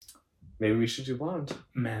Maybe we should do Blonde.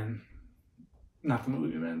 Men. Not the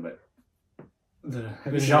movie Men, but the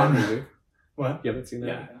Have you seen genre. that movie? What? You haven't seen that?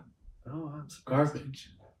 Yeah. Oh, I'm surprised. Garbage.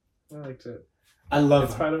 I liked it. I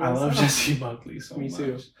love Spider-Man. Jesse Buckley so Me much.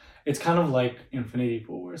 too. It's kind of like Infinity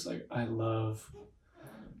Pool, where it's like I love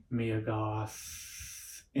Mia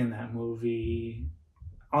Goth in that movie.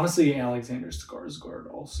 Honestly, Alexander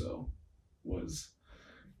Skarsgård also was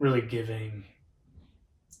really giving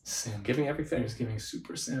simp. Giving He everything. was giving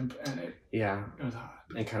super simp, and it was hot.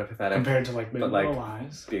 And kind of pathetic. Compared to like Big but, Little like,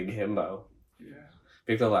 Lies. Big himbo. Yeah.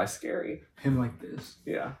 Big Little Lies scary. Him like this.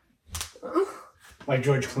 Yeah. Like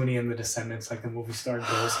George Clooney in The Descendants, like the movie star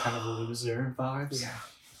goes kind of loser vibes. Yeah.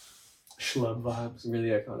 Schlub vibes. Really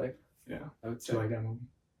iconic. Yeah. I would Do say. you like that movie?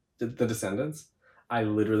 The Descendants? I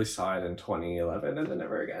literally saw it in 2011 and then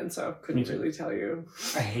never again, so couldn't really tell you.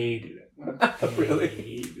 I hated it. Really?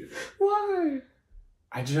 Hated it. Why?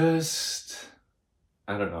 I just...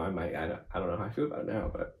 I don't know. I don't know how I feel about it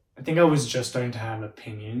now, but... I think I was just starting to have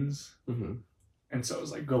opinions. Mm-hmm. And so it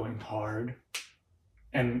was like going hard.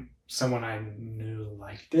 And someone I knew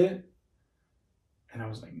liked it. And I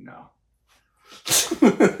was like, no.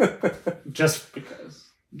 Just because.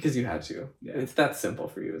 Because you had to. Yeah. It's that simple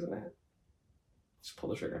for you, isn't it? Just pull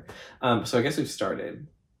the trigger. So I guess we've started.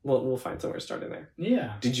 We'll find somewhere to start in there.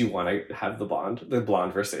 Yeah. Did you want to have the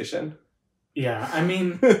Blondversation? Yeah, I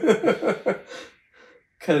mean...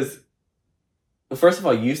 Because, first of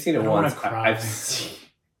all, you've seen it I don't once. wanna cry. I've seen...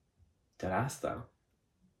 Deadass, though.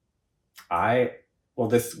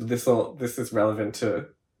 This is relevant to...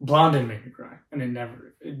 Blonde didn't make me cry. And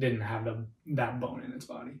it didn't have that bone in its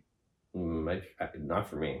body. Not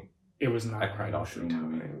for me. It was not I cried all 3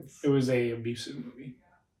 movie. times. It was a abusive movie.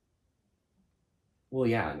 Well,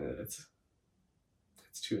 yeah, it's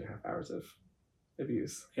 2.5 hours of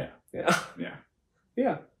abuse. Yeah. Yeah. Yeah.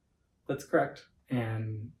 Yeah. That's correct.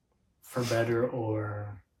 And for better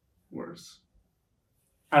or worse.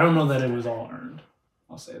 I don't know that it was all earned.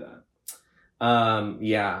 I'll say that.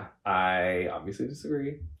 Yeah, I obviously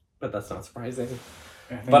disagree, but that's not surprising.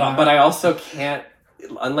 But I also can't,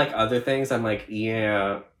 unlike other things, I'm like,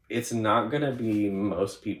 yeah, it's not gonna be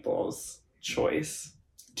most people's choice.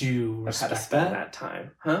 Do you of how to respect spend that? that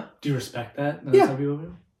time? Huh? Do you respect that? Yeah. How people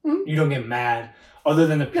do? Mhm. You don't get mad, other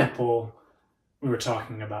than the people we were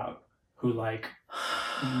talking about who like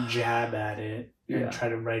jab at it and Yeah. try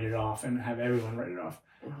to write it off and have everyone write it off.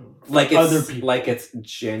 Like it's Other people. like it's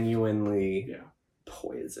genuinely Yeah.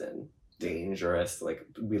 poison, dangerous. Like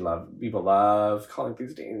people love calling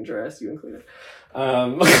things dangerous, you included.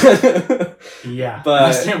 Yeah, But-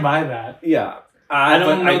 I stand by that. Yeah, I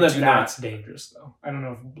don't know that do that's dangerous though. I don't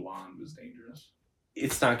know if Blonde was dangerous.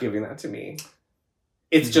 It's not giving that to me.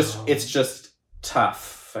 It's just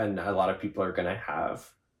tough, and a lot of people are gonna have.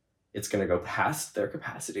 It's gonna go past their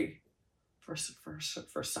capacity for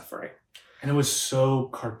suffering. And it was so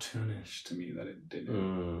cartoonish to me that it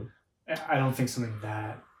didn't. I don't think something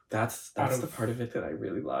that... That's out the of- part of it that I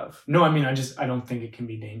really love. No, I mean, I don't think it can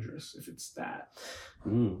be dangerous if it's that.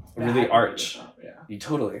 Really that arch. Yeah. You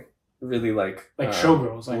totally really like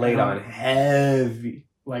Showgirls. Like, laid I don't- on heavy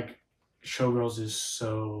Like, Showgirls is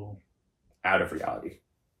so... out of reality.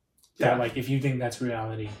 That, Yeah. like, if you think that's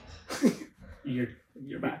reality, you're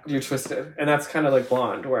back. You're twisted, and that's kind of like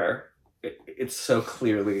Blonde, where it's so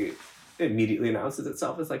clearly immediately announces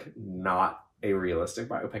itself as like not a realistic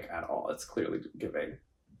biopic at all. It's clearly giving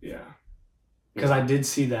Yeah. Because I did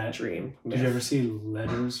see that. dream. Did you ever see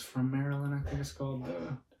Letters from Maryland? I think it's called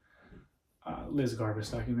the Liz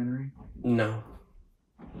Garbus documentary. No.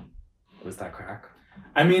 Was that crack?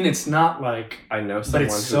 I mean, it's not like... I know But someone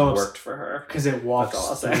it's who so- worked for her. Because it walks That's all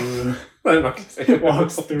I'll say. through... I'm not gonna say It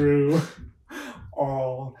walks through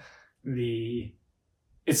all the...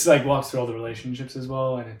 It's like walks through all the relationships as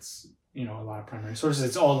well, and it's, you know, a lot of primary sources.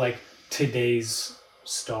 It's all like today's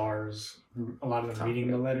stars. A lot of them reading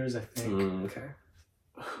the letters, I think. Okay.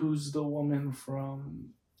 Who's the woman from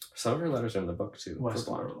Some of her letters are in the book too. for Blonde.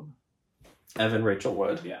 Westworld? Evan Rachel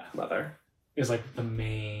Wood. Yeah. Mother. Is like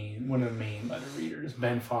one of the main letter readers.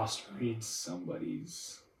 Ben Foster reads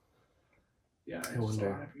somebody's. Yeah, I it's wonder.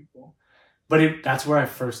 a lot of people. But that's where I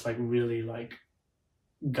first like really like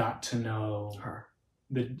got to know Her.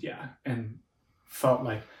 and felt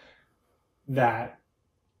like that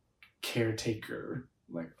caretaker,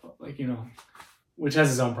 like you know, which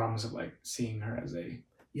has its own problems of like seeing her as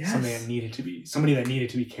somebody that needed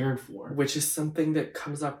to be cared for. Which is something that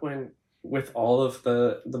comes up with all of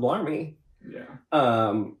the Blarmy.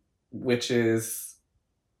 Yeah. Which is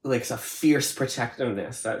like a fierce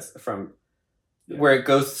protectiveness that's from where it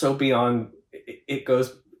goes so beyond, it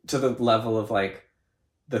goes to the level of like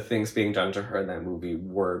the things being done to her in that movie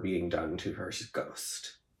were being done to her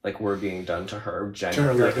ghost. Like, were being done to her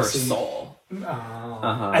gender, her soul.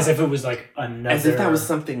 As if it was like another... As if that was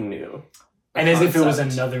something new. And as if it was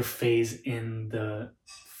another phase in the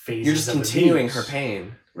phases. You're just continuing her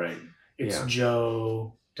pain. Right. It's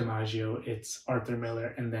Joe DiMaggio, it's Arthur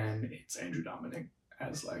Miller, and then it's Andrew Dominic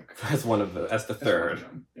as the third.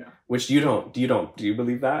 Yeah. Which do you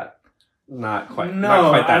believe that? Not quite. No, not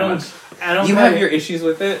quite that much. I don't. You have your issues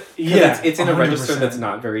with it. Yeah, it's in 100%. A register that's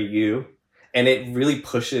not very you, and it really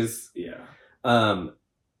pushes. Yeah.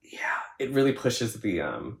 It really pushes the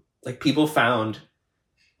like people found.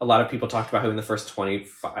 A lot of people talked about how in the first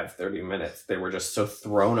 25, 30 minutes they were just so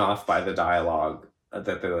thrown off by the dialogue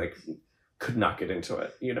that they like could not get into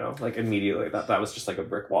it. You know, like immediately that was just like a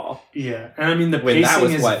brick wall. Yeah, and I mean the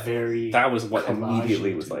pacing that was what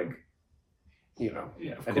immediately was like. You know,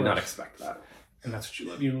 I did not expect that. And that's what you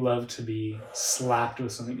love. You love to be slapped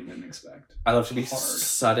with something you didn't expect. I love to be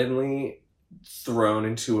suddenly thrown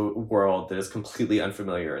into a world that is completely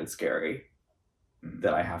unfamiliar and scary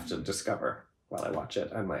that I have to discover while I watch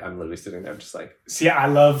it. I'm literally sitting there just like... See, I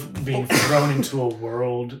love being thrown into a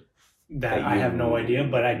world that I have no idea,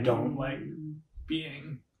 but I don't like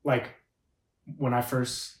being... Like, when I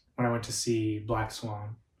went to see Black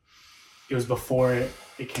Swan, it was before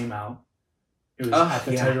it came out. It was at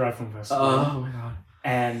the Tiger Rod Film Festival. Oh my god!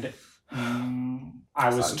 And I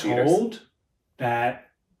was told that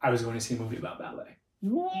I was going to see a movie about ballet.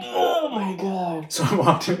 Oh my god! So I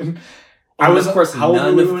walked in. How old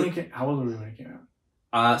were we when it came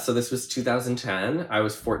out? So this was 2010. I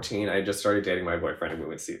was 14. I just started dating my boyfriend and we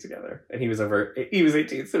would see it together. And he was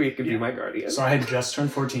 18, so he could be my guardian. So I had just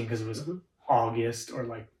turned 14 because it was August or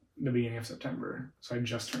like the beginning of September. So I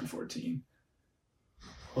just turned 14.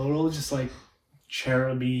 Total just like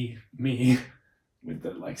cheruby me with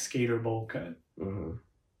the like skater bowl cut. Mm-hmm.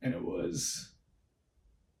 And it was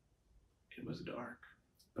dark.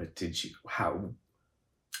 But did you, how?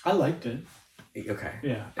 I liked it. Okay.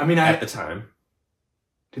 Yeah. I mean, at the time.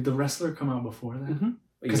 Did The Wrestler come out before that? Mm-hmm.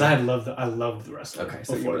 Because I loved The Wrestler. Okay.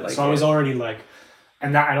 So before that. So I was already like,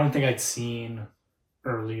 and that I don't think I'd seen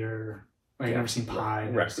earlier. Like I'd never seen Pie.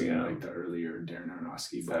 Never seen like the earlier Darren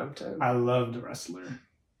Aronofsky. But I loved The Wrestler.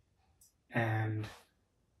 And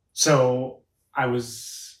so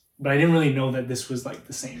but I didn't really know that this was like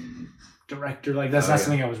the same director. Like that's not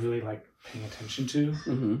something I was really like paying attention to.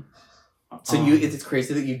 Mm-hmm. So it's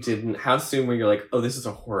crazy that you didn't. How soon were you like, oh, this is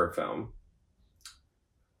a horror film?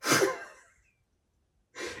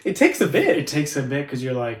 It takes a bit. It takes a bit because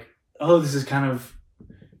you're like, oh, this is kind of,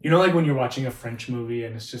 like when you're watching a French movie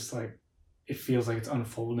and it's just like, it feels like it's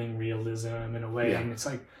unfolding realism in a way, and it's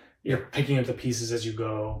like you're picking up the pieces as you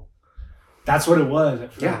go. That's what it was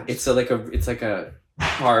at first. Yeah, it's like a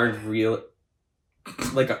hard real, I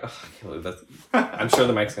can't believe that. I'm sure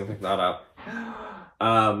the mic's gonna pick that up.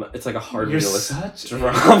 It's like a hard realistic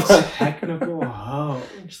drama. A technical hoe.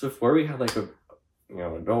 Just before we had like a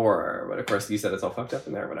door, but of course you said it's all fucked up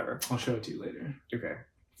in there. Whatever. I'll show it to you later. Okay,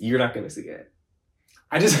 you're not gonna see it.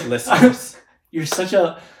 I just listeners. You're such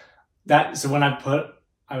a that. So when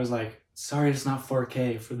I was like, sorry, it's not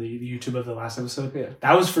 4K for the YouTube of the last episode. Yeah,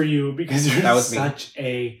 that was for you because you're such me.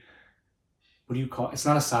 A. What do you call it? It's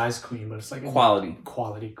not a size queen, but it's like quality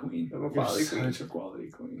queen. I'm a quality queen. Such a quality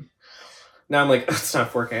queen. Now I'm like, it's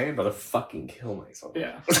not 4K. I'm about to fucking kill myself.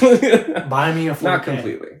 Yeah. Buy me a 4K. Not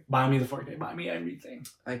completely. Buy me the 4K. Buy me everything.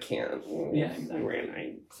 I can't. Yeah, exactly.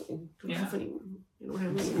 You don't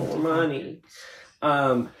have any more money.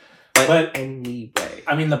 But anyway.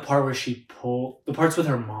 I mean, the part where the parts with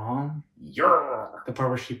her mom. Yeah. The part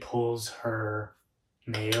where she pulls her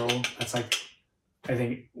nail. That's like, I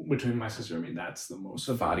think between my sister and me, that's the most.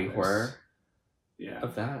 The body horror. Yeah.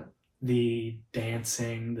 Of that. The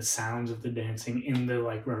dancing, the sounds of the dancing in the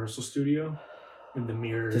like rehearsal studio, in the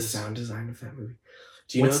mirrors. The sound design of that movie.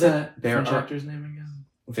 Do you What's know that French actor's name again?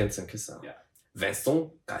 Vincent Cassel. Yeah. Vincent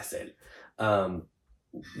Cassel.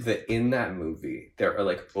 In that movie, there are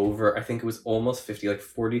like I think it was almost 50, like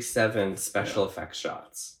 47 special effects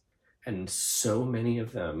shots. And so many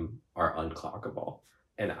of them are unclockable.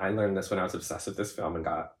 And I learned this when I was obsessed with this film and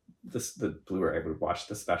got the Blu-ray. I would watch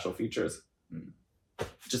the special features.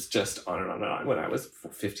 Just on and on and on when I was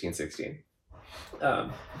 15, 16.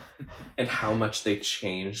 And how much they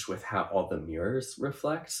changed with how all the mirrors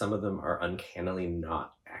reflect. Some of them are uncannily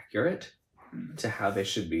not accurate to how they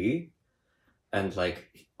should be. And like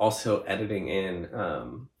also editing in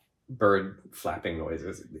bird flapping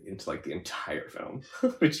noises into like the entire film,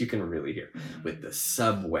 which you can really hear with the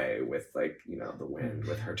subway, with like, the wind,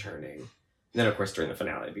 with her turning. And then of course during the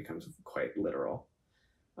finale it becomes quite literal.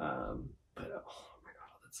 But oh my god,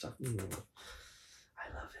 all that stuff.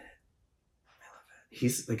 I love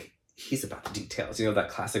it. He's about the details. You know, that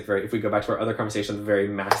classic, if we go back to our other conversation, the very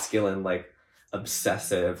masculine, like,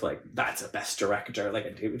 obsessive, like, that's a best director, like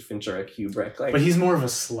a David Fincher, a Kubrick. Like, but he's more of a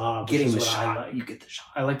slob. Getting the shot. You get the shot.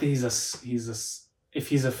 I like that he's a if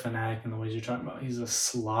he's a fanatic in the ways you're talking about, he's a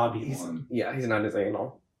slobby one. Yeah, he's not as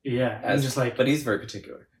anal. Yeah, and just like, but he's very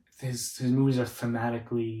particular. His movies are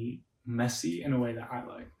thematically messy in a way that I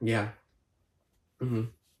like. Yeah.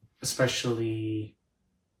 Especially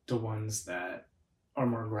the ones that are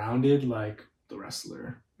more grounded, like The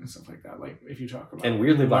Wrestler and stuff like that. Like, if you talk about... And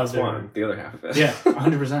weirdly, Black Swan, the other half of it. Yeah,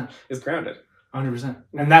 100%. is grounded. 100%.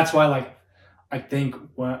 And that's why, like, I think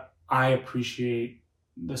what I appreciate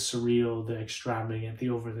the surreal, the extravagant,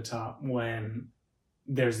 the over-the-top, when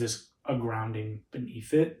there's a grounding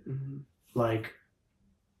beneath it. Like,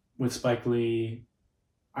 with Spike Lee,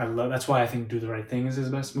 that's why I think Do the Right Thing is his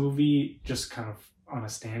best movie, just kind of on a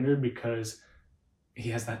standard, because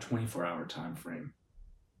he has that 24-hour time frame.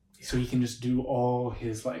 So he can just do all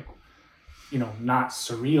his, like, you know, not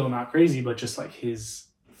surreal, not crazy, but just like his,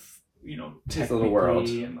 you know, his little world.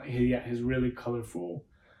 And like, his really colorful,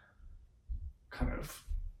 kind of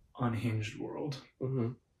unhinged world.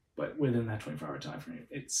 But within that 24-hour time frame,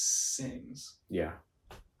 it sings. Yeah.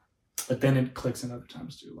 But then it clicks in other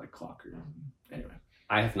times too, like Clocker. Anyway.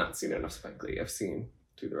 I have not seen enough Spike Lee. I've seen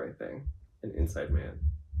Do the Right Thing and Inside Man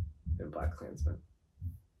and Black Klansman.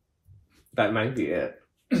 That might be it.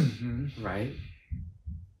 Right?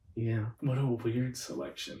 Yeah. What a weird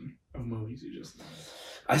selection of movies you just...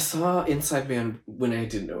 I saw Inside Man when I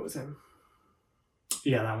didn't know it was him.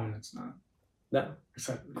 Yeah, that one, it's not. No. It's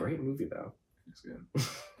a great movie, though. It's good.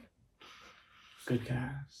 Good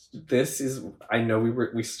cast. This is... I know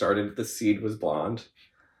we started The Seed Was Blonde,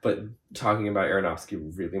 but talking about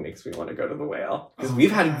Aronofsky really makes me want to go to The Whale. Because we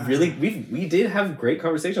did have great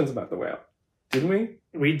conversations about The Whale. Didn't we?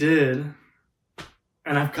 We did.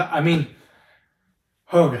 And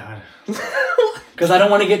oh God. Because I don't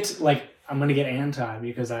want to get, I'm going to get anti,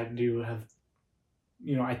 because I do have,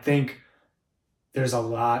 you know, I think there's a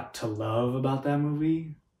lot to love about that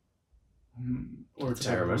movie. Or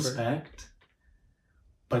to respect.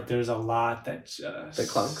 But there's a lot that just... That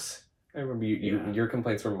clunks. I remember your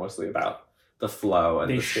complaints were mostly about the flow and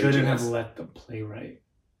they the shouldn't staginess. have let the playwright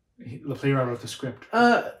wrote the script.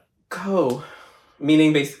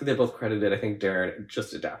 Meaning basically they're both credited. I think Darren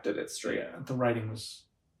just adapted it straight. Yeah, the writing was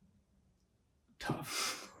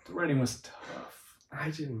tough.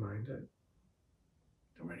 I didn't mind it.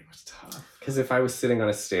 The writing was tough. Because if I was sitting on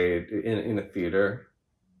a stage in a theater,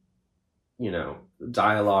 you know,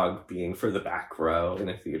 dialogue being for the back row in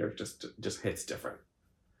a theater just hits different.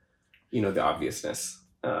 You know, the obviousness.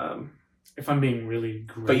 If I'm being really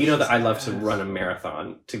gracious, but you know that I love to run a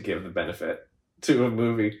marathon to give the benefit to a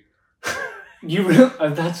movie. You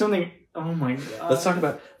really? That's something. Oh my God. Let's talk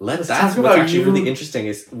about. What's actually really interesting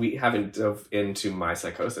is we haven't dove into my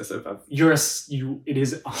psychosis of. It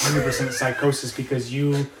is 100% psychosis, because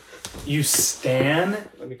you stan.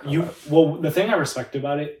 Well, the thing I respect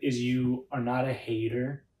about it is you are not a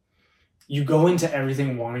hater. You go into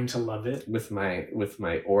everything wanting to love it. With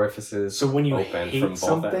my orifices. So when you open hate from both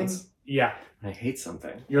something, ends. yeah, I hate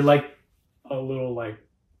something. You're like a little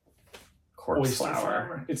corpse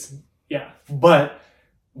flower. But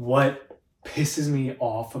what pisses me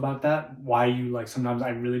off about that, why you sometimes I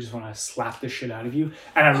really just want to slap the shit out of you.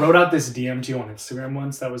 And I wrote out this DM to you on Instagram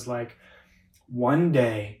once that was like, one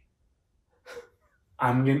day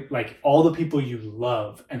I'm gonna all the people you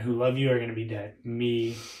love and who love you are gonna be dead.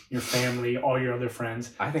 Me, your family, all your other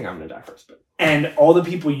friends. I think I'm gonna die first, but and all the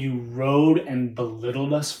people you rode and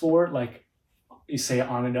belittled us for, you say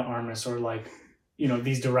Ana de Armas, or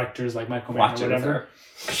these directors like Michael Mann or whatever.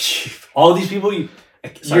 All these people you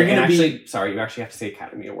actually have to say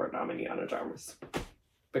Academy Award nominee Ana de Armas.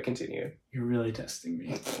 But continue. You're really testing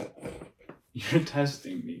me. You're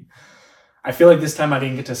testing me. I feel like this time I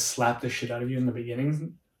didn't get to slap the shit out of you in the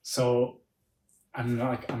beginning, so I'm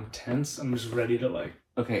not I'm tense. I'm just ready to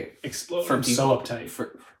explode. I'm so uptight.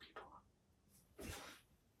 For people.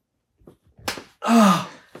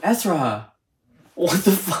 Ezra! What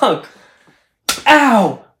the fuck?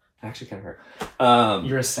 Ow! That actually kind of hurt.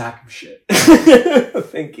 You're a sack of shit.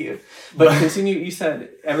 Thank you. But continue. You said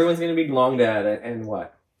everyone's going to be long dead, and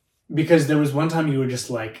what? Because there was one time you were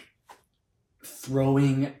just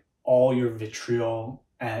throwing all your vitriol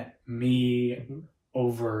at me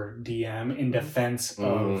over DM in defense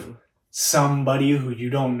of somebody who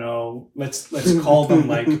you don't know. Let's call them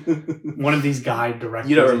one of these guy directors.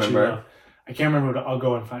 You don't remember? I can't remember. I'll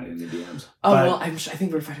go and find it in the DMs. Oh, well, I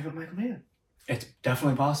think we're fighting about Michael Mann. It's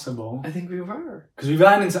definitely possible. I think we were. Because we've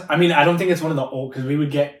gotten into, I mean, I don't think it's one of the old, because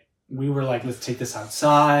we were like, let's take this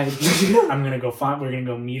outside. we're going to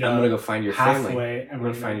go meet up. I'm going to go find your halfway, family. and we're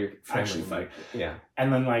going to find your family. actually fight. Yeah.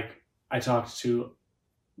 And then, like, I talked to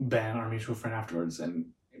Ben, our mutual friend, afterwards, and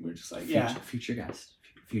we're just like, Future guest.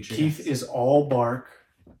 Future Keith guest. is all bark.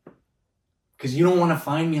 Because you don't want to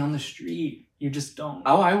find me on the street. You just don't.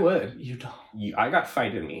 Oh, I would. You don't. I got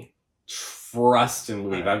fight in me. Trust and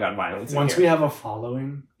believe I've got violence Once in here. we have a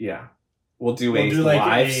following. Yeah. We'll do like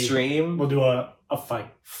live stream. We'll do a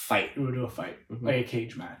fight. We'll do a fight. Mm-hmm. Like a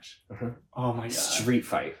cage match. Mm-hmm. Oh my god. Street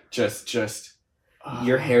fight. Just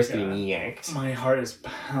your hair's getting yanked. My heart is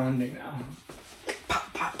pounding now.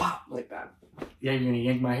 Pop, pop, pop. Like that. Yeah, you're gonna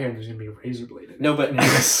yank my hair and there's gonna be a razor blade in it. No, but and you're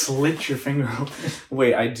gonna slit your finger open.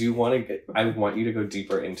 Wait, I want you to go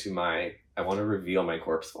deeper into I want to reveal my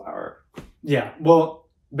corpse flower. Yeah. Well,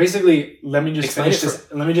 basically, let me just finish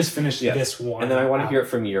yes. this one. And then I want to hear it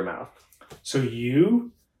from your mouth. So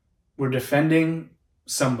you were defending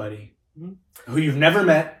somebody mm-hmm. who you've never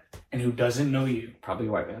met and who doesn't know you. Probably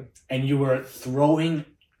a white man. And you were throwing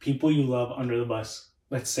people you love under the bus.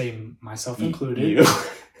 Let's say myself included. You.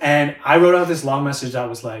 And I wrote out this long message that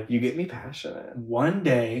was like, you get me passionate. One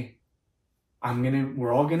day,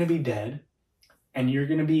 we're all gonna be dead, and you're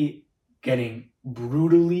gonna be getting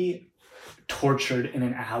brutally tortured in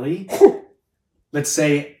an alley. Let's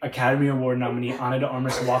say Academy Award nominee Ana de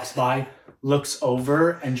Armas walks by, looks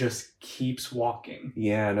over, and just keeps walking.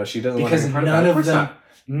 Yeah, no, she doesn't. Because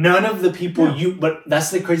none of the people but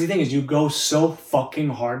that's the crazy thing is you go so fucking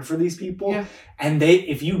hard for these people, and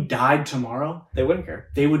if you died tomorrow, they wouldn't care.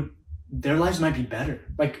 Their lives might be better.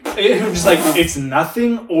 Like just like it's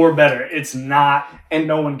nothing or better. It's not, and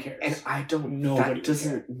no one cares. And I don't know. Nobody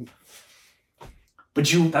doesn't. Cares. But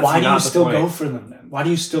why do you still go for them then? Why do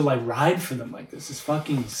you still like ride for them like this? It's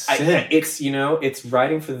fucking sick. It's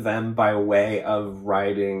riding for them by way of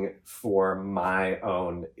riding for my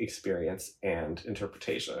own experience and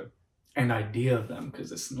interpretation. An idea of them,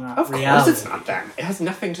 because it's not of reality. Course it's not them. It has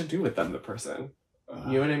nothing to do with them, the person.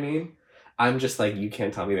 You know what I mean? I'm just like, you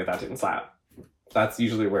can't tell me that didn't slap. That's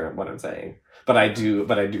usually what I'm saying. But I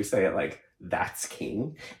do say it like, that's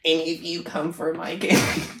king. And if you come for my king...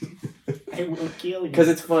 I will kill you. Because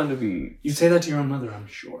it's fun to be... You say that to your own mother, I'm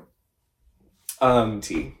sure.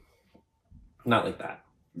 T. Not like that.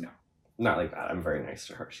 No. Not like that. I'm very nice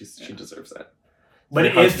to her. She deserves it. But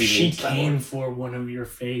if she came for one of your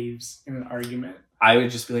faves in an argument... I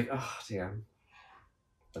would just be like, oh, damn.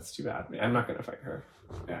 That's too bad. I'm not going to fight her.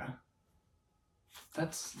 Yeah.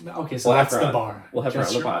 That's... Okay, so that's the bar. We'll have her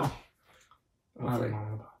on the pod. Hopefully.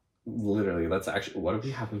 Literally, let's actually... What if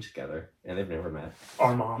we have them together and they've never met?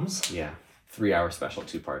 Our moms? Yeah. 3-hour special,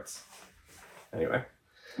 2 parts. Anyway.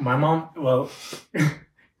 My mom... Well...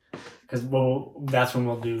 Because that's when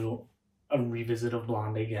we'll do a revisit of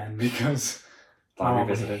Blonde again, because my mom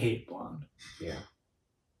would hate Blonde. Yeah.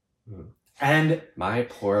 Mm. And... My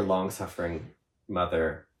poor, long-suffering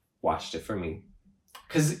mother watched it for me.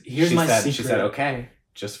 Because here's my secret. She said, okay,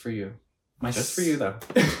 just for you. Just for you, though.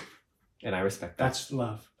 And I respect that. That's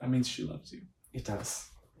love. That means she loves you. It does.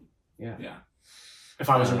 Yeah. Yeah.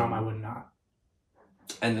 If I was her mom, I would not.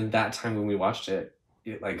 And then that time when we watched it,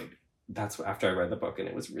 that's after I read the book, and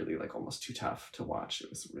it was really like almost too tough to watch.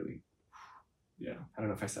 It was really, I don't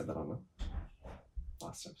know if I said that on the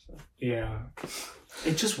last episode. Yeah.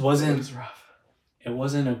 It just wasn't. It was rough. It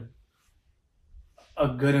wasn't a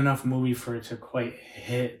good enough movie for it to quite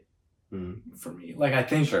hit for me. Like, I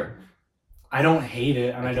think I don't hate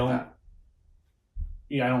it, and I don't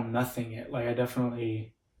nothing it. Like, I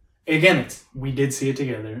definitely, again, we did see it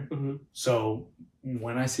together. Mm-hmm. So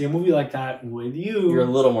when I see a movie like that with you, you're a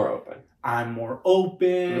little more open. I'm more open.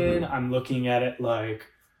 Mm-hmm. I'm looking at it like,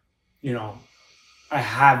 I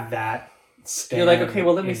have that stand. You're like, okay,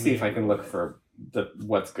 well, let me see if I can look for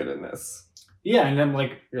what's good in this. Yeah, and then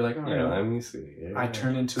like, you're like, all right, let me see. Yeah. I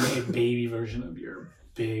turn into a baby version of your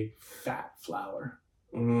big fat flower.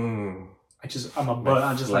 I'm a bud.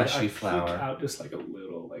 I'm just like I flower. peek out just like a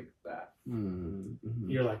little like that. Mm-hmm.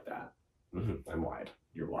 You're like that. Mm-hmm. I'm wide.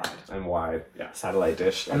 You're wide. I'm wide. Yeah. Satellite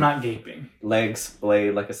dish. I'm not gaping. Legs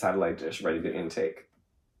splayed like a satellite dish, ready to intake.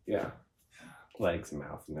 Yeah. Legs,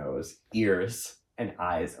 mouth, nose, ears, and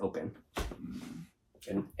eyes open,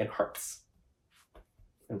 and hearts,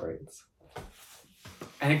 and brains.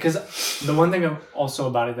 And because the one thing also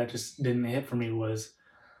about it that just didn't hit for me was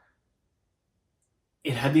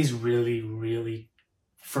it had these really, really,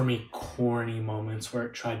 for me, corny moments where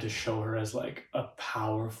it tried to show her as like a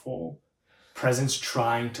powerful presence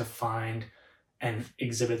trying to find and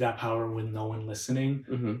exhibit that power with no one listening.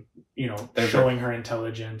 Mm-hmm. You know, They're showing her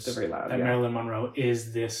intelligence. They're very loud. That Marilyn Monroe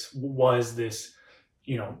was this,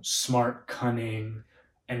 you know, smart, cunning,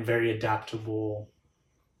 and very adaptable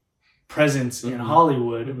presence in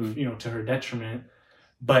Hollywood, you know, to her detriment.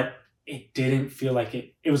 But it didn't feel like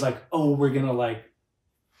it. It was like, oh, we're gonna like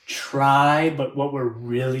try, but what we're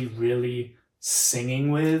really, really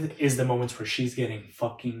singing with is the moments where she's getting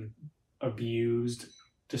fucking abused,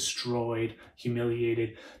 destroyed,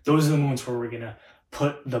 humiliated. Those are the moments where we're gonna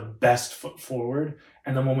put the best foot forward,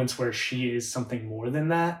 and the moments where she is something more than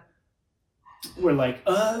that, we're like,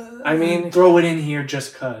 I mean, throw it in here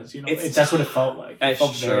just cause, you know. That's what it felt like. It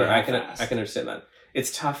felt sure, I can understand that.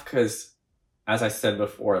 It's tough because, as I said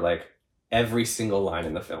before, like every single line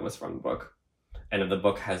in the film is from the book, and the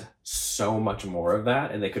book has so much more of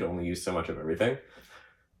that, and they could only use so much of everything.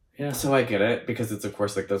 Yeah. So I get it, because it's, of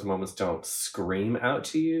course, like those moments don't scream out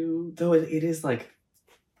to you, though it is like,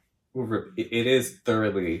 it is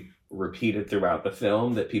thoroughly repeated throughout the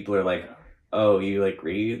film that people are like, oh, you like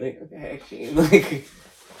read? Like, okay, Queen, like,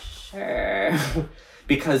 sure.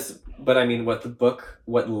 But I mean, what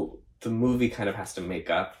the movie kind of has to make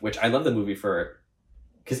up, which I love the movie for,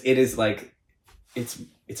 because it is like, it's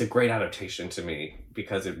a great adaptation to me,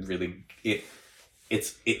 because it really, it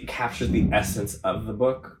captures the essence of the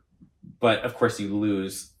book. But of course, you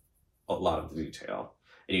lose a lot of the detail,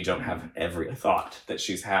 and you don't have every thought that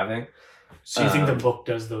she's having. So you think the book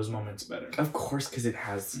does those moments better? Of course, because it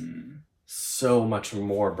has so much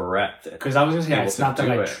more breadth. Because I was gonna say,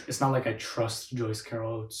 it's not like I trust Joyce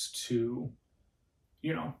Carol Oates to,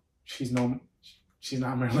 you know, she's not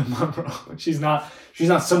Marilyn Monroe. She's not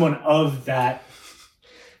someone of that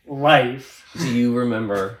life. Do you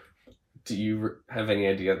remember? Do you have any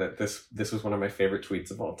idea that this was one of my favorite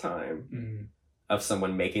tweets of all time, of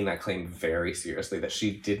someone making that claim very seriously, that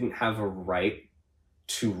she didn't have a right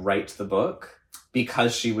to write the book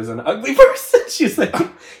because she was an ugly person? She's like,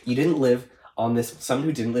 you didn't live on this, someone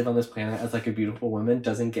who didn't live on this planet as like a beautiful woman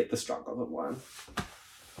doesn't get the struggle of one.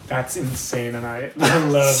 That's insane, and I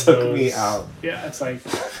love took those. Me out. Yeah, it's like,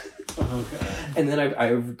 oh god. And then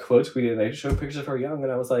I quote tweeted, I showed pictures of her young,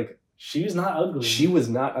 and I was like, she was not ugly. She was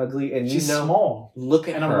not ugly, and she's small. Look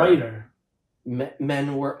at her. And a writer.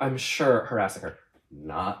 Men were, I'm sure, harassing her.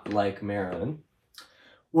 Not like Marilyn.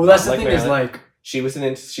 Well, that's the thing, Marilyn. Is like she was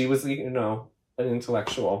you know, an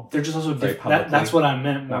intellectual. They're just also different. That's what I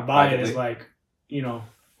meant by it, is like, you know,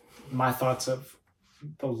 my thoughts of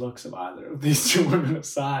the looks of either of these two women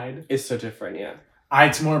aside is so different. Yeah,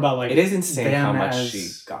 it's more about like, it is insane how much she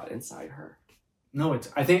got inside her. No,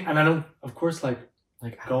 I think, and I don't, of course, like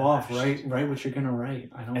go off, write what you're gonna write.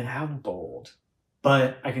 I don't. And how bold.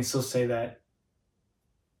 But I can still say that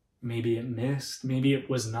maybe it missed, maybe it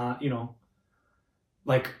was not, you know,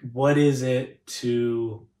 like what does it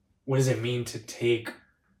mean to take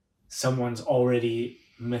someone's already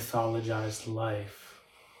mythologized life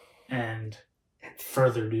and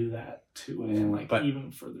further do that to it, and like, but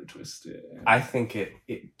even further twist it? I think it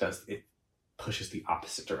pushes the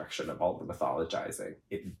opposite direction of all the mythologizing.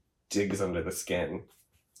 It digs under the skin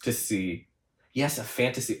to see, yes, a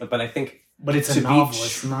fantasy, but I think, but it's a novel.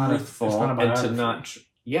 It's not a and to not,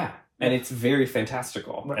 and it's very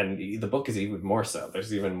fantastical, right. And the book is even more so.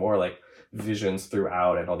 There's even more like visions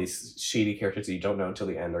throughout, and all these shady characters that you don't know until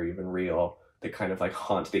the end are even real, that kind of like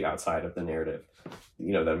haunt the outside of the narrative.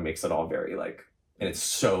 You know, that makes it all very like, and it's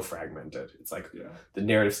so fragmented. It's like the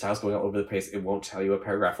narrative style's going all over the place. It won't tell you, a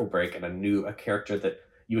paragraph will break, and a character that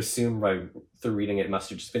you assume through reading it must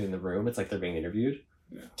have just been in the room. It's like they're being interviewed,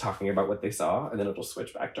 talking about what they saw, and then it'll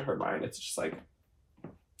switch back to her mind. It's just like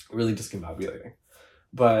really discombobulating.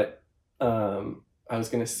 But what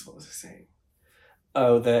was I saying?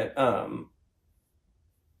 Oh, that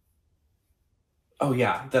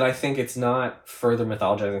that I think it's not further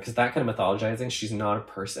mythologizing, because that kind of mythologizing, she's not a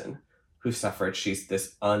person who suffered. She's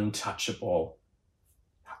this untouchable,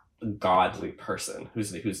 godly person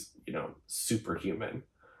who's you know, superhuman.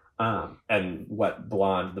 And what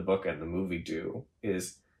Blonde, the book, and the movie do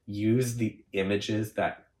is use the images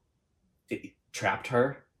that it trapped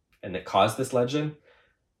her and that caused this legend,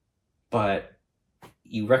 but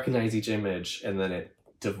you recognize each image and then it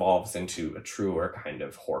devolves into a truer kind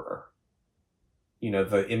of horror. You know,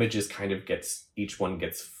 the images kind of each one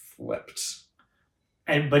gets flipped.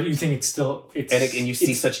 But you think and you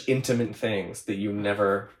see such intimate things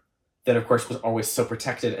that of course was always so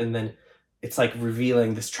protected, and then it's like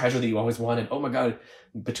revealing this treasure that you always wanted. Oh my god,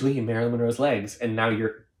 between Marilyn Monroe's legs, and now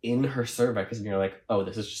you're in her cervix, and you're like, oh,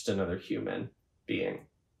 this is just another human being,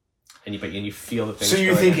 and you feel the things. So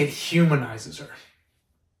you think it humanizes her?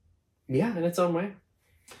 Yeah, in its own way.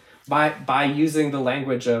 by using the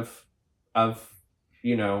language of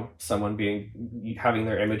someone having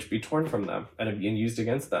their image be torn from them and being used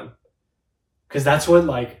against them. Because that's what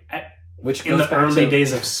Which in the early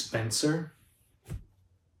days of Spencer,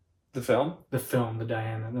 the film, the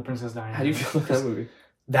Diana, the Princess Diana. How do you feel about that movie?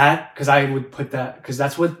 Because I would put that, because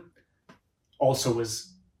that's what also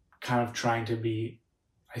was kind of trying to be,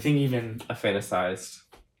 I think, even a fantasized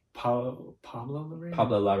Pablo Larraín.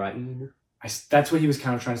 Pablo Larraín. That's what he was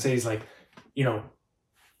kind of trying to say. Is like,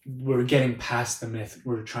 we're getting past the myth.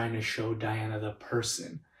 We're trying to show Diana the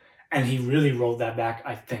person, and he really rolled that back.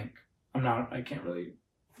 I think I can't really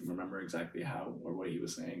remember exactly how or what he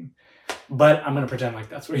was saying, but I'm gonna pretend like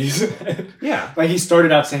that's what he said. Yeah, like he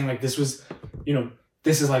started out saying like this was,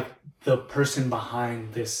 this is like the person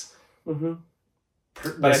behind this. Mm-hmm.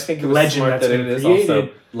 But I think it was legend smart that's that been it is created.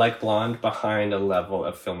 also like Blonde behind a level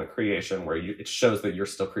of filmic creation where it shows that you're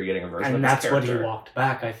still creating a version of this character. And that's what he walked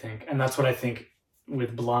back, I think. And that's what I think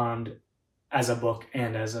with Blonde as a book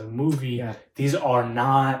and as a movie, these are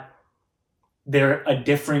not, they're a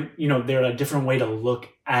different way to look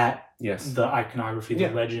at the iconography, the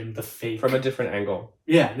legend, the fake. From a different angle.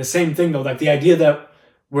 Yeah, the same thing though. Like the idea that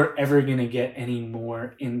we're ever going to get any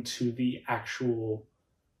more into the actual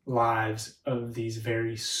lives of these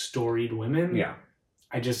very storied women. Yeah.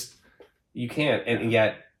 You can't. And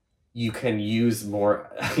yet you can use more,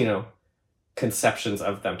 conceptions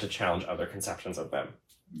of them to challenge other conceptions of them.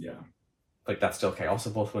 Yeah. Like that's still okay. Also,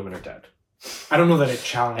 both women are dead. I don't know that it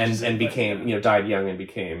challenges and became, died young and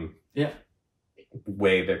became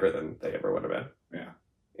way bigger than they ever would have been. Yeah.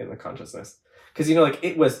 In the consciousness.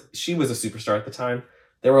 Because, she was a superstar at the time.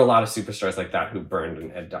 There were a lot of superstars like that who burned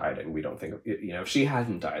and had died, and we don't think of, if she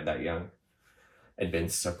hadn't died that young and been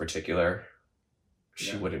so particular,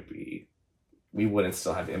 we wouldn't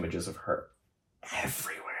still have images of her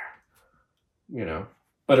everywhere,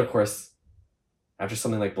 But of course, after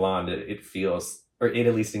something like Blonde, it feels, or it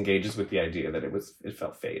at least engages with the idea that it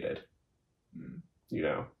felt faded,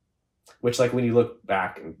 which like when you look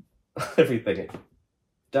back and everything it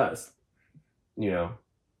does,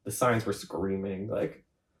 the signs were screaming like,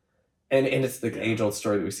 and it's the age-old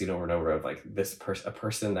story that we've seen over and over of like a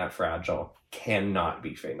person that fragile cannot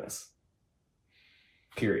be famous.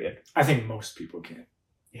 Period. I think most people can't.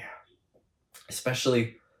 Yeah.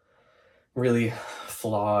 Especially really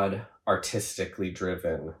flawed, artistically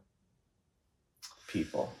driven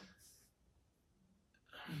people.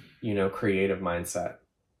 Creative mindset.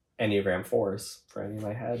 Enneagram 4s for any of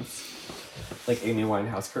my heads. Like Amy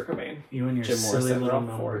Winehouse, Kurt Cobain. You and your Jim silly Morrison, little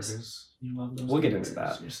they're all 4s. numbers. You love those We'll get numbers. into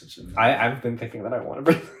that. You're such a I've been thinking that I want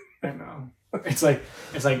to bring. I know. It's like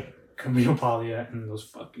Camille Paglia and those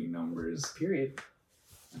fucking numbers. Period.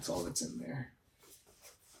 That's all that's in there.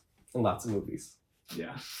 And lots of movies.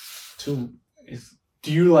 Yeah. Do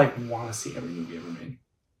you want to see every movie ever made?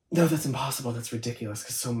 No, that's impossible. That's ridiculous.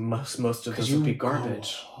 Because most of those would be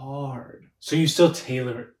garbage. Hard. So you still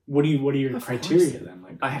tailor it. What are your criteria then?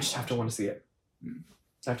 Like I just have to want to see it.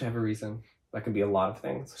 I have to have a reason. That can be a lot of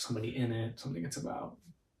things. Somebody in it, something it's about.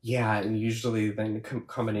 Yeah, and usually then the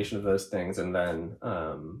combination of those things, and then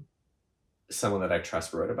someone that I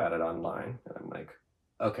trust wrote about it online, and I'm like,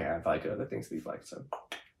 okay, I've liked other things that you've liked, so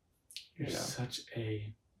you're such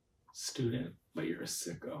a student, but you're a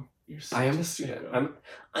sicko. I am a student.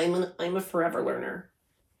 I'm a forever learner.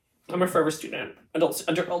 I'm a forever student. Adult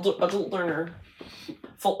learner.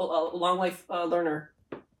 Full long life learner.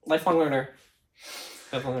 Lifelong learner.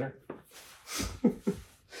 Lifelong learner.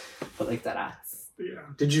 But like that ass. Yeah.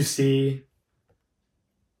 Did you see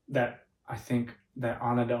that? I think that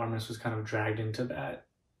Ana de Armas was kind of dragged into that.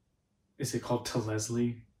 Is it called To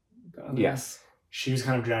Leslie? Yes. She was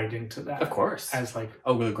kind of dragged into that. Of course. As like,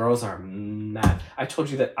 the girls are mad. I told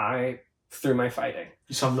you that through my fighting.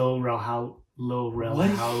 You saw Lil Rel What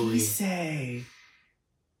did he say?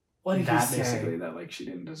 What did he say? Basically that she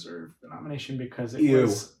didn't deserve the nomination because it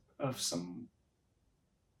was of some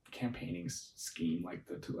campaigning scheme like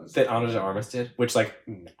the To Leslie. That Ana de Armas did? Which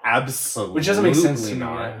absolutely. Which doesn't make sense to me.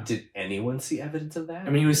 Not. Yeah. Did anyone see evidence of that? I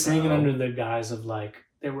mean, he was saying it under the guise of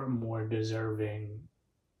they were more deserving.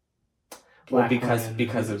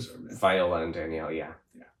 Because of Viola and Danielle, yeah.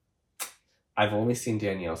 I've only seen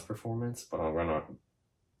Danielle's performance, but I'm gonna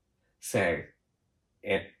say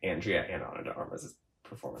Andrea and Ana de Armas'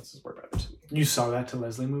 performances were better to me. You saw that To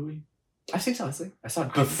Leslie movie? I've seen To Leslie. I saw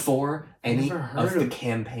it before any of the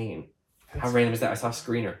campaign. How random is that? I saw a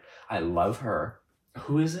screener. I love her.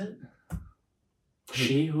 Who is it?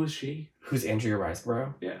 Who is she? Who's Andrea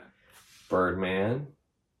Riseborough? Yeah. Birdman.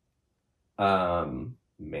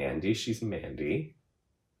 Mandy. She's Mandy.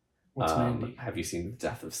 What's Mandy? Have you seen The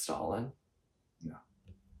Death of Stalin? No.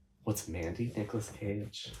 What's Mandy? Nicolas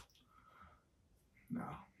Cage. No.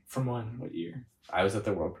 From when? What year? I was at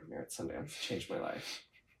the world premiere at Sundance. Changed my life.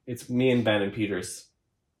 It's me and Ben and Peter's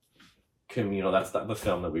communal. That's the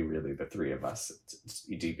film that we really, the three of us, it's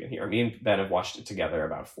deep in here. Me and Ben have watched it together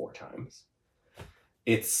about 4 times.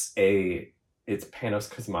 It's Panos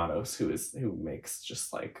Cosmatos who makes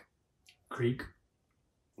just like Greek.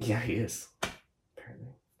 Yeah, he is.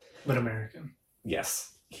 Apparently. But American.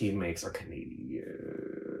 Yes. He makes, or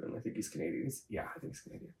Canadian. I think he's Canadian. Yeah, I think he's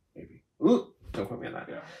Canadian. Maybe. Ooh, don't quote me on that.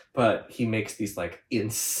 Yeah. But he makes these like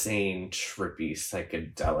insane, trippy,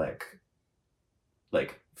 psychedelic,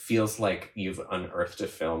 like feels like you've unearthed a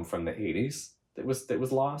film from the 80s that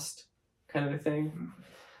was lost kind of a thing. Mm-hmm.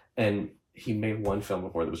 And he made one film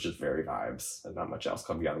before that was just very vibes and not much else,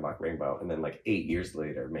 called Beyond the Black Rainbow. And then like 8 years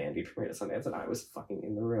later, Mandy premiered at Sundance and I was fucking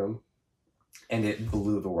in the room. And it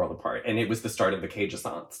blew the world apart. And it was the start of the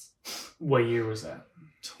Cage-a-sance. What year was that?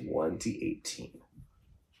 2018.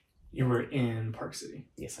 You were in Park City.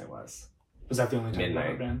 Yes, I was. Was that the only time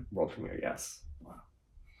Midnight you were in? world premiere, yes. Wow.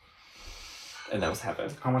 And that was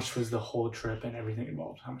heaven. How much was the whole trip and everything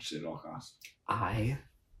involved? How much did it all cost? I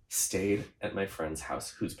stayed at my friend's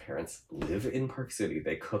house, whose parents live in Park City.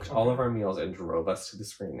 They cooked all of our meals and drove us to the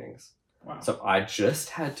screenings. Wow. So I just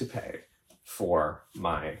had to pay for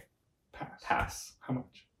my pass. How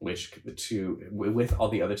much? Which the two, with all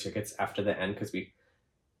the other tickets after the end, because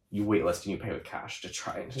you waitlist and you pay with cash to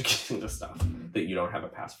try and get into stuff that you don't have a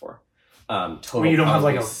pass for. Total. Well, you don't have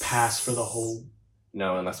like a pass for the whole.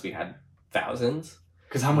 No, unless we had thousands.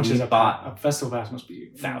 Because how much is a festival pass? Must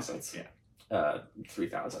be thousands. Yeah.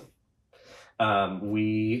 3,000.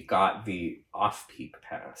 We got the off-peak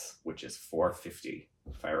pass, which is $450,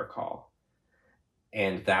 if I recall,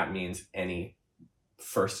 and that means any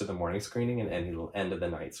first of the morning screening and any end of the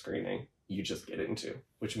night screening you just get into,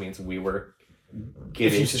 which means we were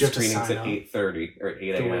getting to screenings at 8:30 or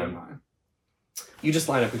 8 a.m. You just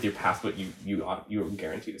line up with your pass, but you're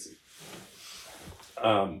guaranteed to see.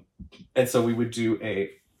 And so we would do a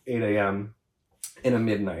 8 a.m. and a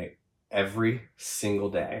midnight every single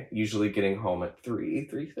day, usually getting home at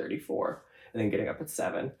 3:34, and then getting up at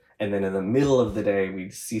 7. And then in the middle of the day,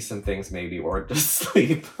 we'd see some things maybe, or just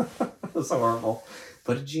sleep. It was horrible.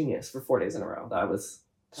 But a genius for 4 days in a row. That was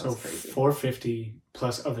crazy. $450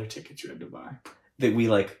 plus other tickets you had to buy. That we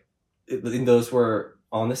like, and those were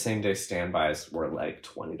on the same day. Standbys were like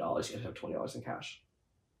 $20. You had to have $20 in cash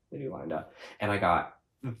when you lined up. And I got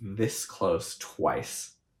this close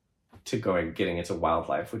twice to getting into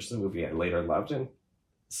Wildlife, which is a movie I later loved and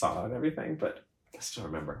saw and everything, but I still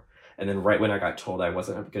remember. And then right when I got told I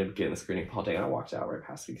wasn't going to get in the screening, Paul Dano walked out right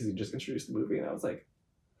past me because he just introduced the movie, and I was like,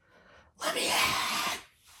 let me in.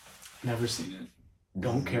 Never seen it.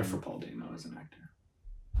 Don't care for Paul Dano as an actor.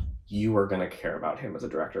 You are going to care about him as a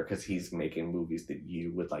director because he's making movies that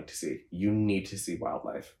you would like to see. You need to see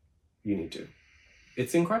Wildlife. You need to.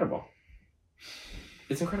 It's incredible.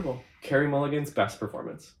 It's incredible. Carey Mulligan's best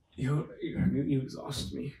performance. You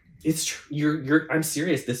exhaust me. It's true. I'm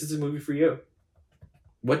serious. This is a movie for you.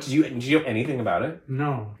 What do you know anything about it?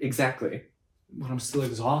 No. Exactly. But I'm still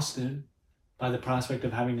exhausted by the prospect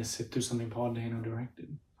of having to sit through something Paul Dano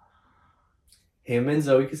directed. Him and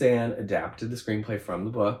Zoe Kazan adapted the screenplay from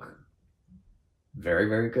the book. Very,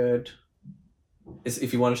 very good.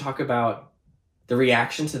 If you want to talk about the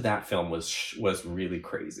reaction to that film was really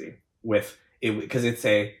crazy with it, because it's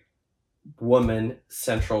a woman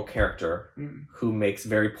central character who makes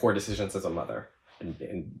very poor decisions as a mother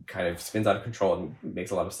and kind of spins out of control and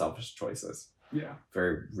makes a lot of selfish choices. Yeah.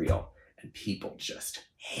 Very real. And people just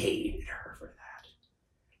hated her for that.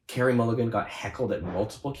 Carey Mulligan got heckled at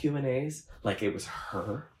multiple Q&As like it was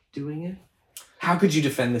her doing it. How could you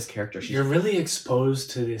defend this character? You're really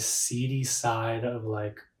exposed to this seedy side of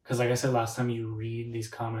like, because like I said last time, you read these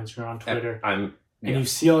comments, you're on Twitter, and you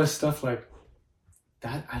see all this stuff like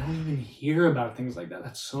that. I don't even hear about things like that.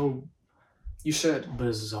 That's so you should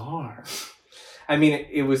bizarre. I mean,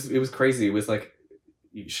 it was crazy. It was like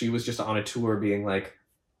she was just on a tour being like,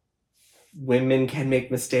 women can make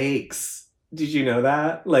mistakes. Did you know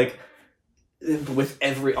that? Like, with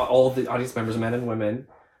all the audience members, men and women,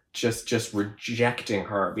 just rejecting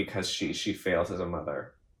her because she fails as a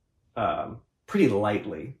mother, pretty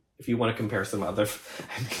lightly. If you want to compare if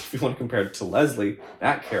you want to compare it to Leslie,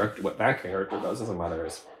 what that character does as a mother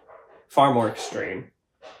is far more extreme.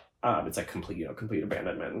 It's like complete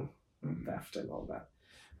abandonment, theft, and all that.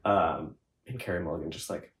 And Carey Mulligan, just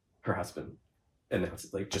like her husband, and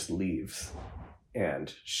that's like just leaves,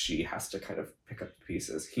 and she has to kind of pick up the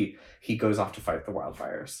pieces. He goes off to fight the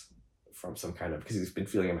wildfires from some kind of, because he's been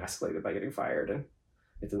feeling emasculated by getting fired, and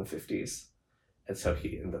it's in the 50s, And so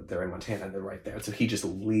they're in Montana and they're right there. So he just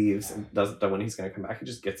leaves and doesn't know when he's going to come back. He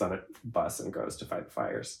just gets on a bus and goes to fight the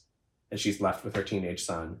fires. And she's left with her teenage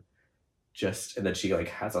son. And then she like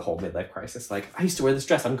has a whole midlife crisis. Like, I used to wear this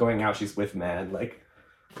dress. I'm going out. She's with men like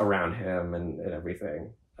around him and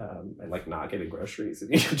everything. And like not getting groceries.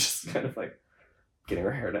 And just kind of like getting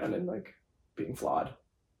her hair done and like being flawed.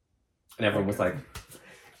 And everyone was like,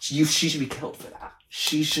 she should be killed for that.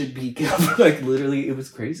 She should be killed. Like literally, it was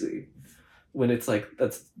crazy. When it's like,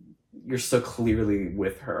 you're so clearly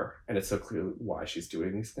with her and it's so clearly why she's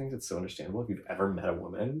doing these things. It's so understandable if you've ever met a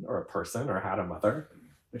woman or a person or had a mother,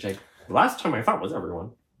 which the last time I thought was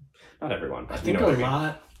everyone. Not everyone, but I think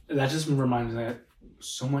that just reminds me that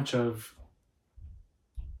so much of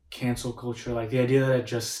cancel culture, like the idea that it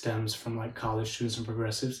just stems from like college students and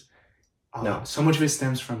progressives. No. So much of it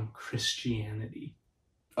stems from Christianity.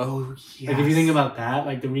 Oh, yes. Like if you think about that,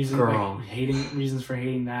 like the reason, reasons for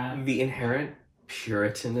hating that. The inherent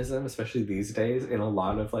puritanism, especially these days, in a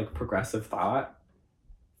lot of like progressive thought.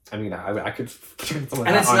 I mean, I could turn some of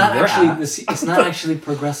that on your app. It's not actually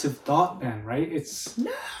progressive thought then, right? It's...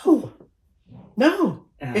 No.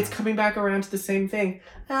 It's coming back around to the same thing.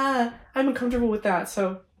 I'm uncomfortable with that,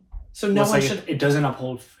 so no one should... It doesn't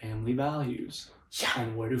uphold family values. Yeah.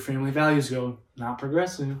 And where do family values go? Not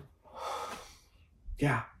progressive.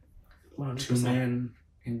 Yeah. 100%. Two men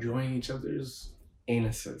enjoying each other's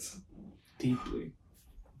anuses. Deeply.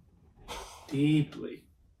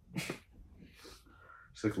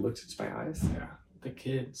 Just like looked into my eyes. Yeah. The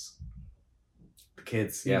kids.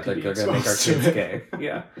 Yeah, they're gonna make our kids gay.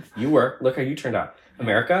 Yeah. Look how you turned out.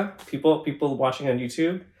 America, people watching on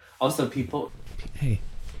YouTube. Also people that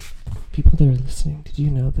are listening, did you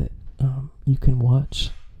know that you can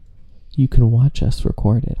watch us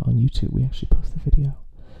record it on YouTube? We actually post the video.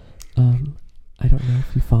 I don't know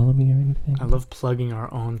if you follow me or anything. I love plugging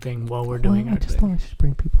our own thing while we're doing our thing. I just thought I should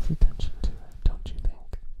bring people's attention to it, don't you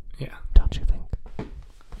think? Yeah. Don't you think?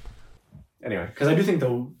 Anyway. Because I do think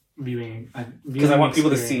the viewing because I want people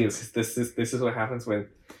to see this is what happens when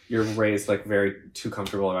you're raised like very too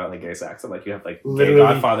comfortable about like gay sex. And like you have like gay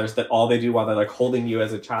godfathers that all they do while they're like holding you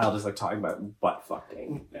as a child is like talking about butt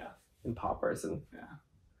fucking. Yeah. And poppers and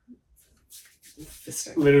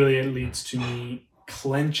fisting. Literally, it leads to me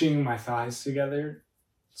clenching my thighs together,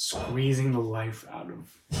 squeezing the life out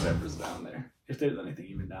of whatever's down there. If there's anything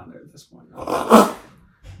even down there at this point.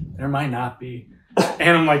 There might not be.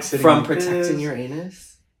 And I'm like sitting from protecting your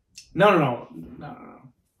anus? No.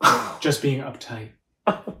 Just being uptight.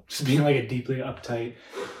 Just being like a deeply uptight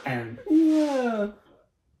and I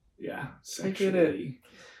get it.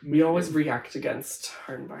 We always react against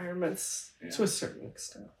our environments to a certain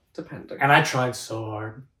extent, depending. And I tried so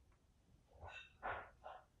hard.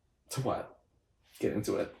 To what? Get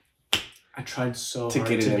into it. I tried so hard to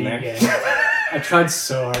get it to in be there. Gay. I tried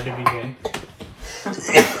so hard to be gay.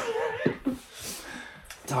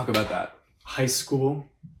 Talk about that. High school.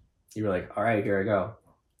 You were like, all right, here I go.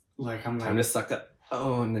 Like I'm time to suck that.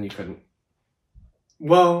 Oh, and then you couldn't.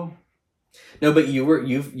 Well, no, but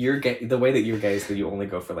you're gay. The way that you're gay is that you only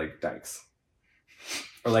go for like dykes,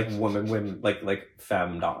 or like women, like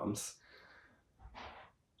femdoms.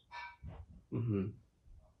 Mm-hmm.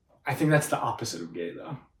 I think that's the opposite of gay,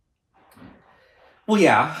 though. Well,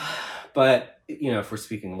 yeah, but if we're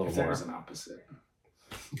speaking a little more, there's an opposite.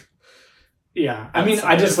 Yeah, I mean,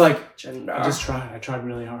 I just gender. I tried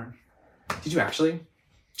really hard. Did you actually?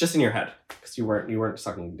 Just in your head, because you weren't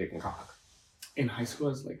sucking dick and cock. In high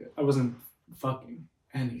school, I wasn't fucking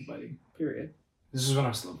anybody. Period. This is when I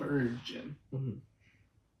was still a virgin. Mm-hmm.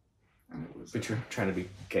 And it was. But you're trying to be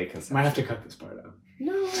gay consensual. Might have to cut this part out.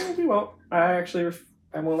 No, we won't. I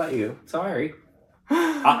won't let you. Sorry.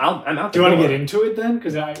 I'm out. Do you want to get into it then?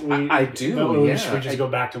 Because I do. Yeah. Should we just go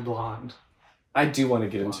back to blonde? I do want to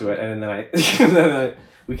get into it, and then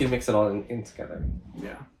we can mix it all in together.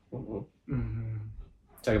 Yeah. Mm-hmm. Mm-hmm.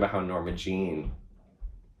 Talk about how Norma Jean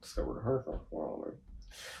discovered her father,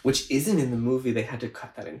 which isn't in the movie. They had to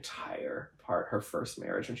cut that entire part. Her first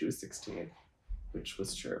marriage when she was 16, which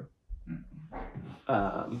was true.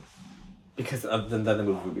 Mm-hmm. Because then the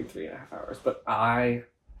movie would be 3.5 hours. But I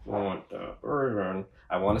want the version.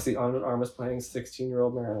 I want to see Ana de Armas playing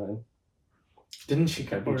 16-year-old Marilyn. Didn't she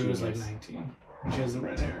cut? Or it was like 19. She has the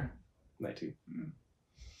red hair. 19. Mm.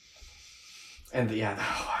 And oh my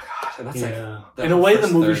god, and that's like in a way the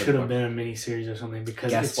movie should have been a miniseries or something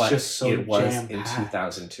because guess it's what? just so it was jam-packed. In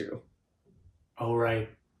 2002. Oh right,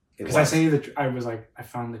 because I sent you I was like I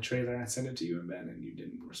found the trailer and I sent it to you and Ben and you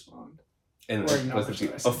didn't respond. And for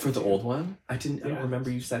the old one, I don't remember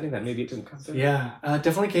you sending that. Maybe it didn't come through. Yeah, it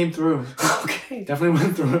definitely came through. Okay, definitely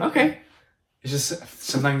went through. Okay, it's just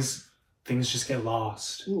sometimes things just get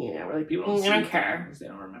lost. Yeah, we're like, People I don't see care. things they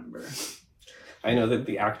don't remember. I know that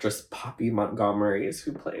the actress Poppy Montgomery is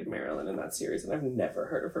who played Marilyn in that series, and I've never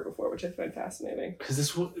heard of her before, which I find fascinating.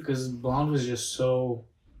 Because Blonde was just so...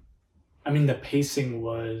 I mean, the pacing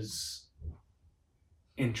was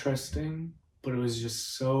interesting, but it was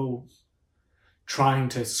just so trying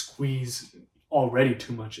to squeeze already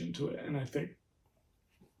too much into it, and I think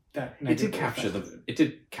that it did capture the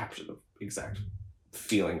exact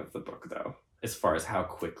feeling of the book, though, as far as how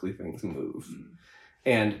quickly things move.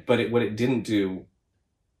 But what it didn't do,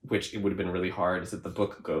 which it would have been really hard, is that the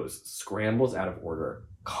book scrambles out of order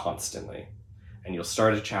constantly, and you'll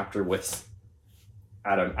start a chapter with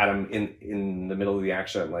Adam in the middle of the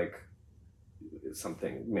action, like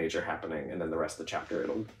something major happening, and then the rest of the chapter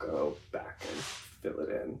it'll go back and fill it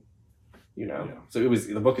in, Yeah. So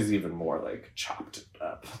the book is even more like chopped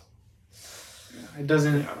up. Yeah, it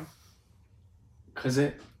doesn't, because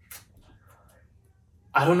I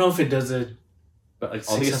don't know if it does a but like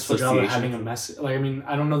all the successful job of having a associations, message. Like, I mean,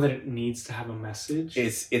 I don't know that it needs to have a message.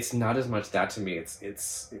 it's not as much that to me.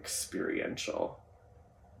 It's experiential.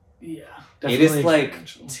 Yeah, It definitely is like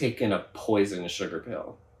experiential. taking a poison sugar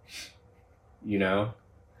pill.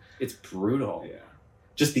 It's brutal. Yeah.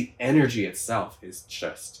 Just the energy itself is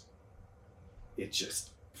it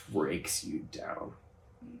just breaks you down.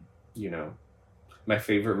 My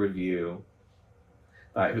favorite review,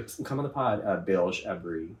 come on the pod, Bilge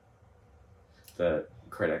Ebri, the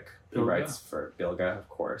critic who Bilge. writes for Bilge, of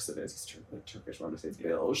course it is. He's Turkish. I want to say it's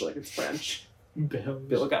Bilge, like it's French. Bilge.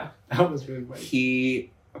 Bilge. That was really funny.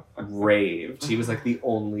 He raved. He was like the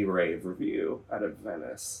only rave review out of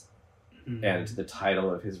Venice. And the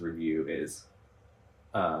title of his review is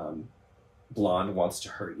Blonde Wants to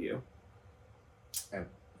Hurt You. And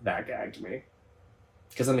that gagged me.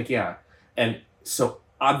 Because I'm like, yeah. And so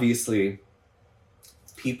obviously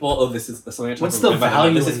people, this is something I talked What's about. the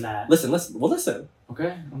value in that? Listen. Listen.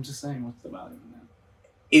 Okay, I'm just saying, what's the value in that?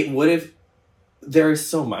 It would have, there is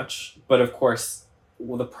so much, but of course,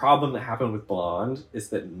 the problem that happened with Blonde is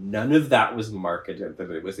that none of that was marketed, that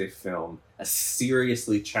it was a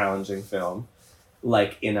seriously challenging film,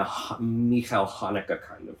 like in a Michael Haneke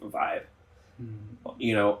kind of a vibe,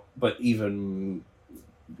 but even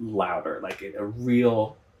louder, like a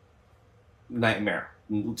real nightmare,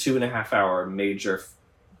 2.5 hour major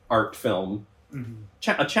art film,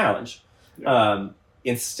 a challenge. Yeah.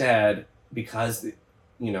 Instead, because the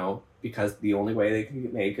only way they can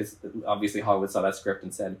get made, because obviously Hollywood saw that script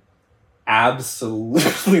and said,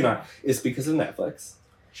 absolutely not, is because of Netflix.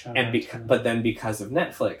 But then because of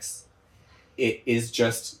Netflix, it's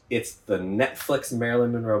the Netflix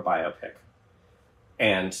Marilyn Monroe biopic.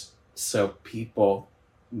 And so people,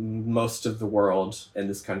 most of the world in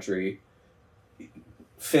this country,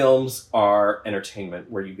 films are entertainment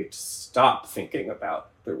where you get to stop thinking about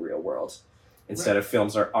the real world. Instead of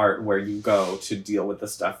films are art where you go to deal with the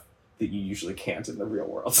stuff that you usually can't in the real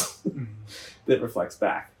world that reflects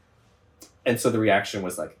back. And so the reaction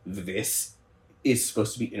was like, this is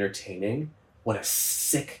supposed to be entertaining? What a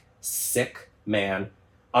sick, sick man.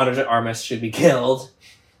 Ana de Armas should be killed.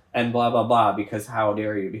 And blah, blah, blah, because how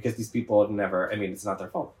dare you? Because these people have never, it's not their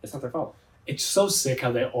fault. It's not their fault. It's so sick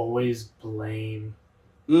how they always blame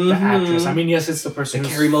the actress. I mean, yes, it's the person The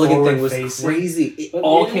who's Carey Mulligan thing was forward-facing. crazy. It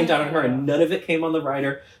all came down on her, and none of it came on the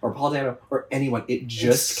writer or Paul Dano or anyone. It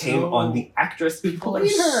just came on the actress. People are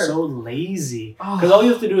played her. so lazy. Because all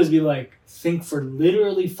you have to do is be like, think for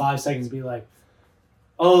literally 5 seconds, be like,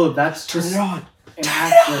 oh, that's Turn just it on. an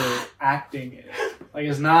actor acting it. Like,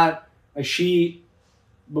 it's not like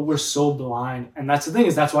but we're so blind. And that's the thing,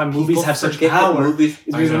 is that's why movies People have such forget that power. movies-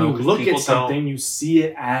 Is I because when know, you 'cause look people at something, you see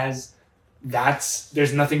it as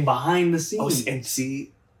there's nothing behind the scenes. And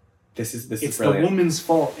see, this is It's brilliant. the woman's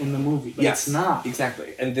fault in the movie, but Yes, it's not.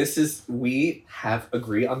 Exactly. And we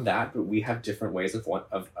agree on that, but we have different ways of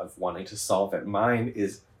wanting to solve it. Mine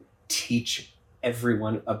is teach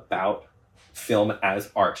everyone about film as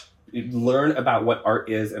art. Learn about what art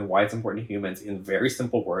is and why it's important to humans in very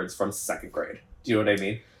simple words from 2nd grade. Do you know what I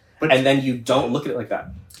mean? And then you don't look at it like that.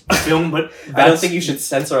 But I don't think you should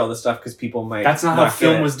censor all this stuff because people might. That's not how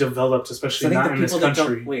film was developed, especially I think not in this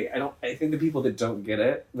country. I think the people that don't get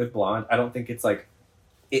it with Blonde, I don't think it's like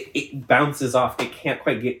it bounces off. It can't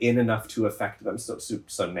quite get in enough to affect them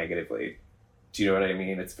so negatively. Do you know what I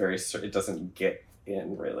mean? It doesn't get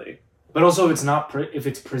in really. But also, if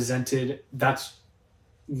it's presented, that's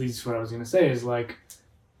leads to what I was going to say, is like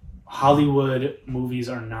Hollywood movies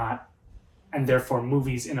are not, and therefore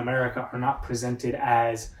movies in America are not presented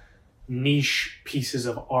as niche pieces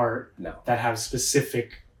of art No. that have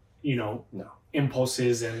specific, No.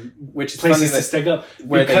 impulses and which is places funny to stick up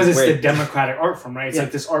where because they- it's where- the democratic art form, right? It's Yeah.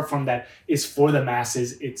 like this art form that is for the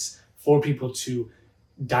masses. It's for people to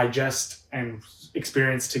digest and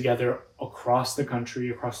experience together across the country,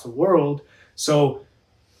 across the world. So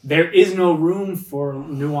there is no room for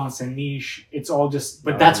nuance and niche. It's all just,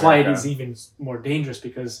 but Oh, that's why it America. is even more dangerous,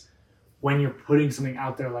 because when you're putting something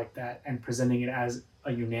out there like that and presenting it as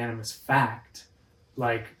a unanimous fact,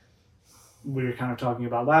 like we were kind of talking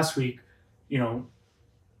about last week, you know,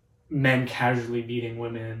 men casually beating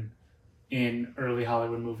women in early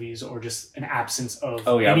Hollywood movies, or just an absence of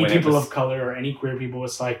any when it people was- of color or any queer people.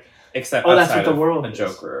 It's like, except Oh, that's outside what the of world a is.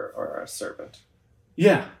 joker or a servant.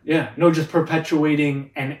 yeah, no, just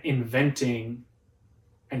perpetuating and inventing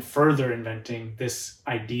and further inventing this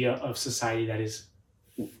idea of society that is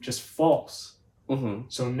just false. Mm-hmm.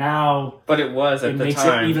 So now But it was at it the makes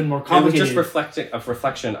time it even more it was complicated. just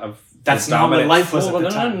reflection of That's the not what dominant- life was at Hold the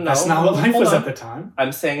on, time. no, That's not what life hold was on. at the time.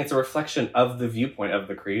 I'm saying it's a reflection of the viewpoint of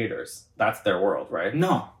the creators. That's their world, right?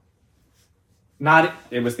 No. Not.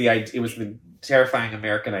 It was the terrifying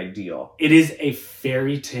American ideal. It is a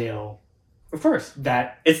fairy tale Of course,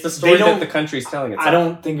 that it's the story don't- that the country's telling itself. I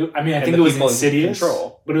don't think. I mean, I And think the it was people in insidious,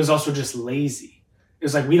 control. but it was also just lazy. It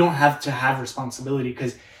was like, we don't have to have responsibility,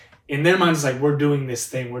 because in their minds, it's like, we're doing this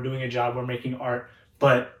thing, we're doing a job, we're making art,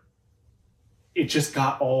 but it just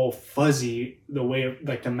got all fuzzy, the way of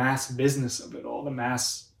like the mass business of it all, the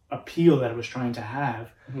mass appeal that it was trying to have.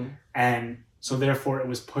 Mhm. And so therefore it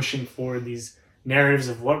was pushing forward these narratives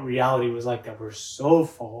of what reality was like that were so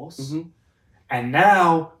false. Mhm. And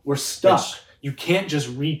now we're stuck. Which- You can't just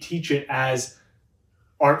reteach it as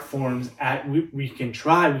art forms. We can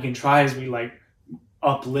try as we like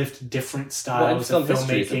uplift different styles film of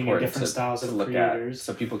history is filmmaking and important different styles to of look creators. at,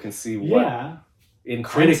 so people can see what Yeah, in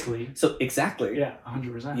critically. So exactly, Yeah,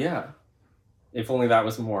 100%. yeah. If only that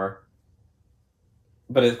was more.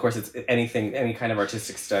 But of course, it's any kind of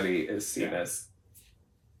artistic study is seen as,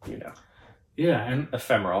 Yeah, and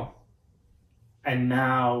ephemeral.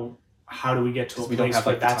 now how do we get to a Because we don't place have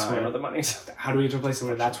where like the that's time or what the money. how do we get to a place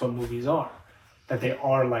where that's what movies are? That they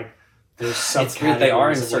are like there's subcategories. It's weird. They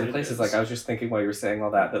are in of what certain it places. is. Like I was just thinking while you were saying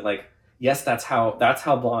all that like, yes, that's how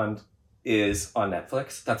Blonde is on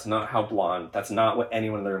Netflix. That's not how Blonde. That's not what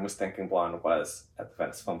anyone in the room was thinking Blonde was at the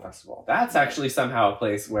Venice Film Festival. That's actually somehow a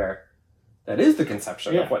place where that is the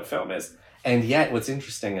conception Yeah. of what film is. And yet, what's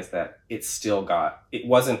interesting is that it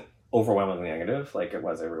wasn't overwhelmingly negative like it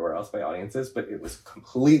was everywhere else by audiences, but it was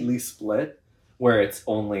completely split, where it's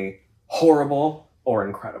only horrible or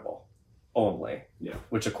incredible, only. Yeah.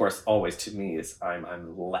 Which of course always to me is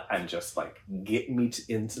I'm just like, get me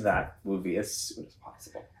into that movie as soon as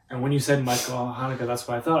possible. And when you said Michael Haneke, that's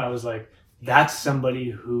what I thought. I was like, that's somebody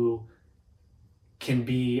who can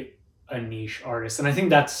be a niche artist, and I think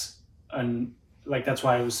that's that's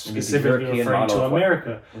why I was Maybe the specifically European referring model to of what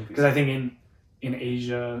America, movies. because I think in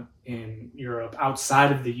Asia, in Europe,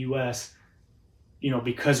 outside of the U.S.,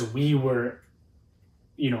 because we were,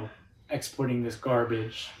 exporting this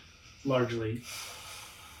garbage largely,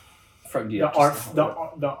 From the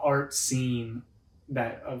art scene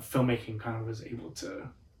that of filmmaking kind of was able to,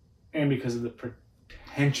 and because of the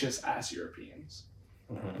pretentious ass Europeans,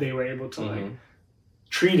 Mhm. they were able to like Mhm.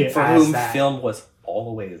 treat it For as whom that. film was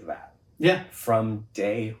always that. Yeah, From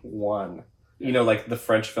day one. Like the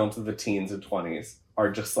French films of the teens and 20s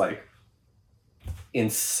are just like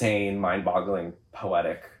insane, mind-boggling,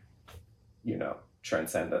 poetic,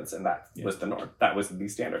 transcendence, and that was the norm. That was the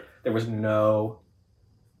standard.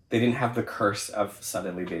 They didn't have the curse of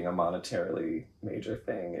suddenly being a monetarily major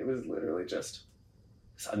thing. It was literally just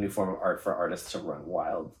a new form of art for artists to run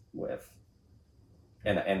wild with.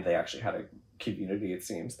 And they actually had a community, it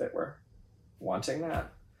seems, that were wanting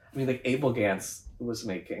that. I mean, like Abel Gance was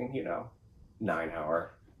making,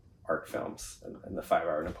 9-hour art films and the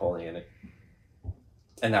 5-hour Napoleon.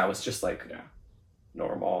 And that was just like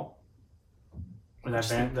normal. or that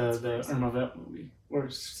band, the Irma Vep movie or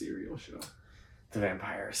serial show. The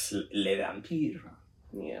vampires, Les Vampires.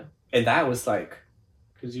 Yeah. And that was like,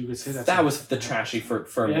 Because you could say that was the trashy for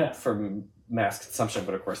Yeah. mass consumption,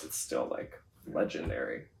 but of course it's still like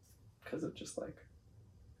legendary because of just like,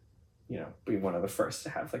 being one of the first to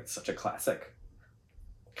have like such a classic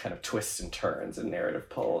kind of twists and turns and narrative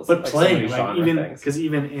pulls. But and, like, playing, so many like genre things. because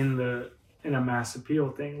even in a mass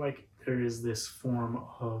appeal thing, like there is this form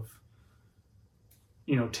of,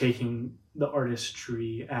 taking the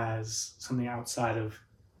artistry as something outside of,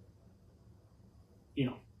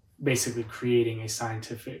 basically creating a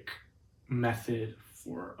scientific method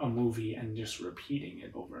for a movie and just repeating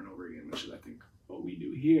it over and over again, which is I think what we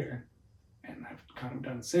do here and I've kind of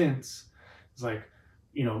done since. It's like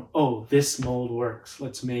oh, this mold works.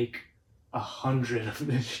 Let's make 100 of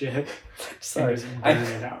this shit. Sorry, and just burn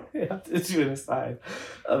it out. I have to do an aside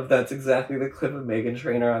of that's exactly the clip of Meghan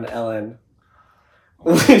Trainor on Ellen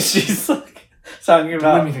when she's like talking Don't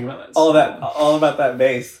about let me think about that. all about that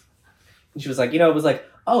bass. And she was like, it was like,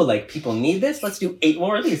 oh, like people need this. Let's do 8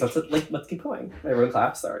 more of these. Let's keep going. Everyone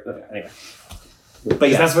claps. Sorry. Anyway, but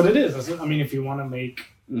yeah, that's what it is. If you want to make,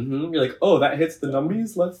 you're like, oh, that hits the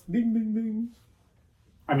numbies. Let's ding ding ding.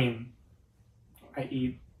 I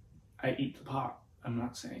eat the pop. I'm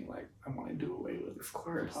not saying like I want to do away with. Of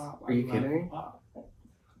course. Pop. Are you kidding? Pop.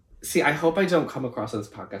 See, I hope I don't come across on this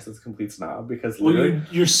podcast as a complete snob because literally,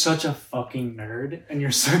 you're such a fucking nerd and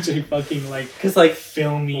you're such a fucking because like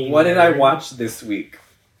filmy. What did I nerd. watch this week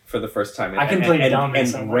for the first time? I can play down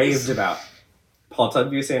and raved about Paul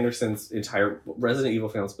W. Sanderson's entire Resident Evil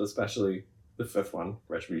films, but especially the 5th one,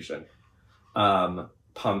 Retribution.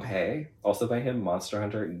 Pompeii, also by him, Monster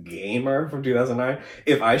Hunter, Gamer from 2009.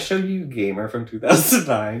 If I show you Gamer from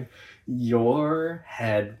 2009, your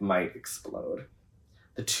head might explode.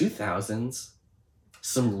 The 2000s,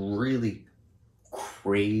 some really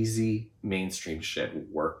crazy mainstream shit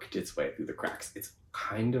worked its way through the cracks. It's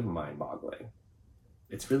kind of mind-boggling.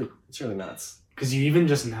 It's really nuts. Because you even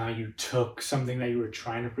just now, you took something that you were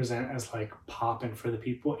trying to present as like popping for the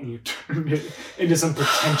people and you turned it into some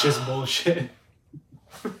pretentious bullshit.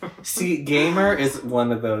 See, Gamer is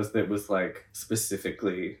one of those that was like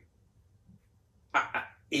specifically...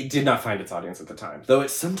 it did not find its audience at the time. Though it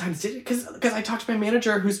sometimes did, because I talked to my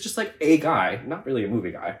manager who's just like a guy, not really a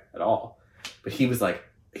movie guy at all. But he was like,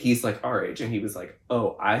 he's like our age, and he was like,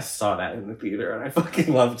 oh, I saw that in the theater and I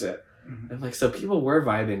fucking loved it. Mm-hmm. I'm like, so people were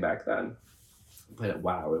vibing back then. But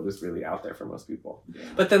wow, it was really out there for most people. Yeah.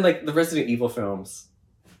 But then like the Resident Evil films,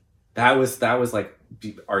 that was like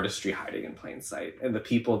deep artistry hiding in plain sight. And the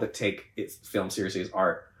people that take its film seriously as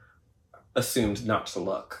art assumed not to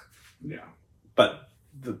look. Yeah. But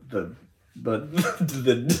the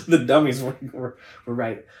dummies were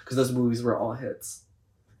right, because those movies were all hits,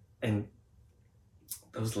 and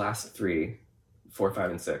those last 3, 4,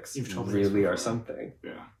 5, and 6 really are something.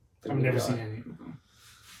 Yeah, I've never seen any of them.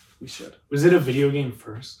 We should. Was it a video game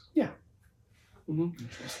first? Yeah. Mm-hmm.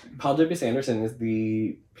 Interesting. Paul W. Sanderson is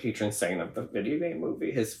the patron saint of the video game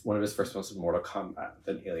movie. One of his first ones was Mortal Kombat.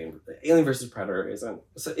 Then Alien vs. Predator isn't.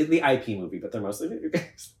 So the IP movie, but they're mostly video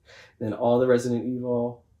games. Then all the Resident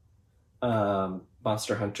Evil,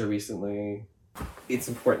 Monster Hunter recently. It's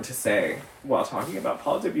important to say, while talking about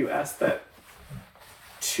Paul W.S., that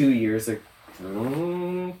 3 years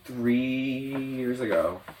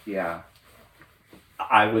ago, yeah,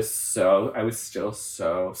 I was still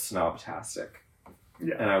so snobtastic.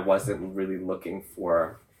 Yeah. And I wasn't really looking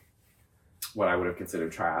for what I would have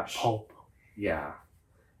considered trash. Pulp. Yeah.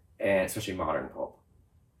 And especially modern pulp.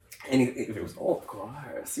 And if it was old, of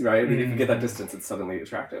course, right? If you get that distance, it's suddenly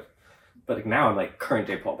attractive. But like now I'm like current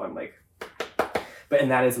day pulp. I'm like, and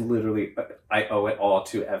that is literally, I owe it all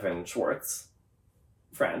to Evan Schwartz,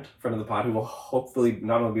 friend of the pod, who will hopefully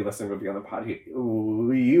not only be listening, but be on the pod.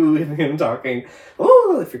 You and him talking.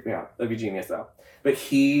 Oh, that freaked me out. That'd be genius though. But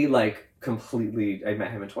he like completely, I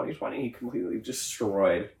met him in 2020. He completely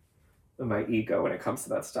destroyed my ego when it comes to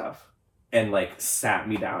that stuff. And like sat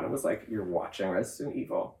me down and was like, you're watching Resident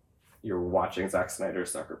Evil. You're watching Zack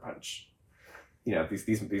Snyder's Sucker Punch. You know,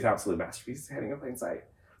 these absolute masterpieces hiding in plain sight.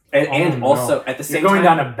 And also at the same time, you're going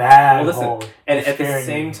down a bad hole. And at the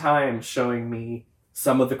same time showing me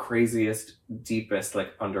some of the craziest, deepest,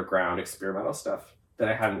 like underground experimental stuff that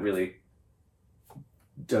I hadn't really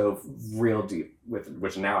dove real deep with,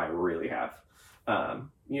 which now I really have.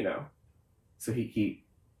 You know, so he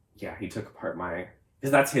took apart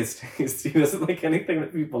because that's his taste. He doesn't like anything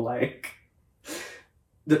that people like.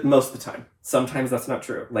 Most of the time. Sometimes that's not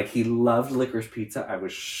true. Like, he loved licorice pizza. I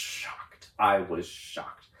was shocked. I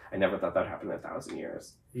never thought that happened in 1,000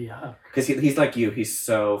 years. Yeah. Because he's like you. He's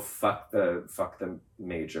so fuck the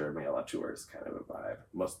major male auteurs kind of a vibe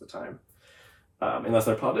most of the time. Unless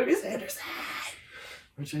they're Paul W. Sanderson.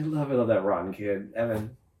 Which I love. I love that rotten kid.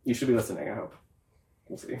 Evan, you should be listening, I hope.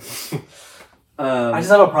 We'll see. I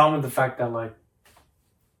just have a problem with the fact that, like,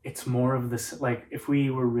 it's more of this, like, if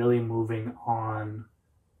we were really moving on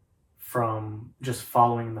from just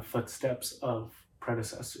following the footsteps of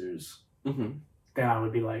predecessors, then I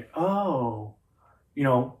would be like, oh, you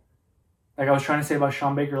know, like I was trying to say about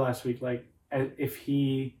Sean Baker last week, like, if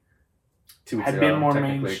he 2 weeks had ago, been more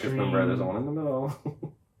technically, mainstream. because remember, there's one in the middle.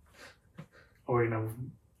 Or, you know,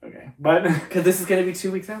 okay. But because this is going to be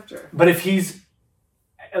 2 weeks after. But if he's,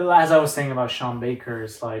 as I was saying about Sean Baker,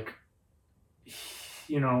 it's like,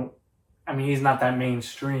 you know, I mean, he's not that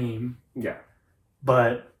mainstream. Yeah.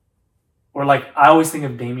 But, or like, I always think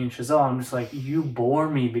of Damien Chazelle. I'm just like, you bore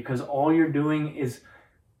me because all you're doing is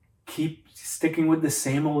keep sticking with the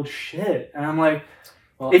same old shit. And I'm like,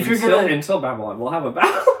 well, if you're until Babylon, we'll have a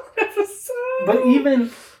Babylon episode. But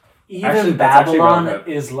even Actually, that's actually Babylon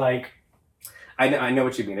relevant. is like, I know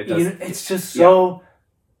what you mean. It does. It's just so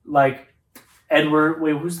like Edward.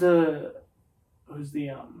 Wait, who's the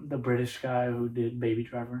British guy who did Baby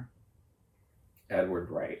Driver? Edward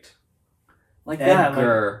Wright. Like that.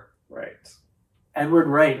 Edgar Wright. Edward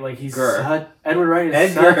Wright. Like he's Edward Wright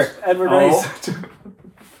is Edgar. such. Edward Wright. Is such a,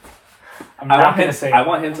 I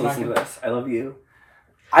want him to listen to this. I love you.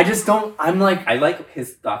 I just don't. I'm like. I like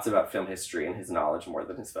his thoughts about film history and his knowledge more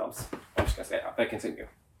than his films. I'm just gonna say that. But continue.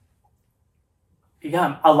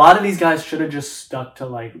 Yeah, a lot of these guys should have just stuck to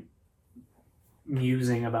like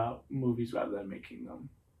musing about movies rather than making them.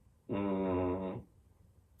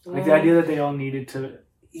 Like the idea that they all needed to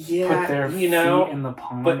put their feet in the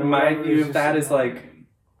pond. But my view of that is like,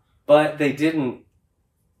 but they didn't,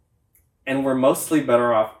 and we're mostly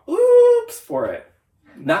better off. Oops, for it.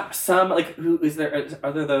 Not some like who is there?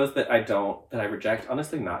 Are there those that I reject?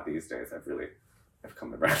 Honestly, not these days. I've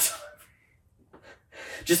come around.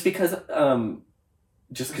 Just because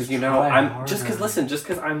just because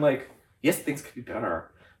I'm like, yes, things could be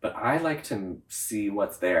better, but I like to see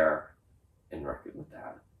what's there and reckon with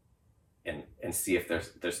that, and see if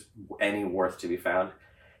there's any worth to be found,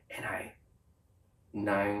 and I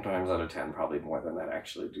 9 times out of 10, probably more than that,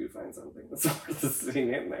 actually do find something that's worth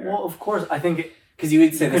seeing in there. Well, of course, I think because you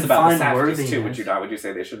would say this about the Safdies too, would you not? Would you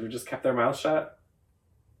say they should have just kept their mouths shut?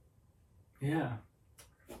 Yeah,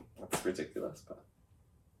 that's ridiculous, but.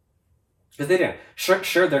 Because they didn't. Sure.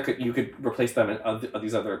 You could replace them, and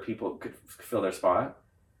these other people could fill their spot.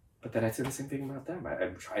 But then I'd say the same thing about them.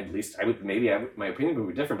 I'd try at least. My opinion would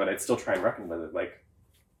be different, but I'd still try and reckon with it, like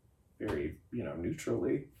very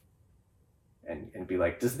neutrally, and be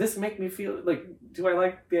like, does this make me feel like? Do I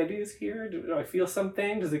like the ideas here? Do I feel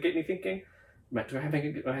something? Does it get me thinking? Am I having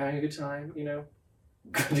a good time?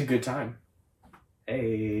 Good time.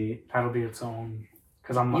 Hey, that'll be its own.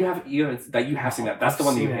 Because you have seen that. That's the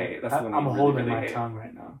one you hate. That's the one I'm you holding really my hate. tongue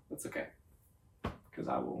right now. That's okay. Because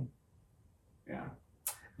I will. Yeah.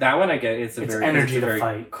 That one I get. It's energy to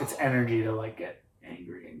fight. Cool. It's energy to like get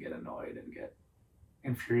angry and get annoyed and get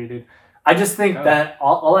infuriated. I just think that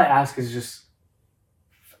all I ask is just,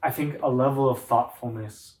 I think a level of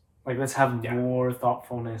thoughtfulness. Like let's have more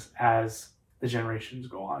thoughtfulness as the generations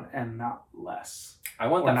go on, and not less. I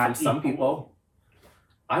want that from some people.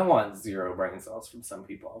 I want 0 brain cells from some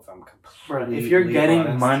people. If I'm completely if you're getting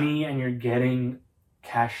honest. money and you're getting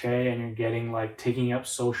cachet and you're getting like taking up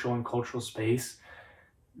social and cultural space,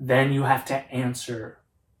 then you have to answer.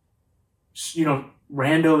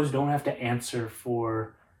 Randos don't have to answer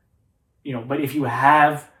for, but if you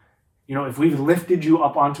have, if we've lifted you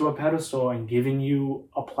up onto a pedestal and given you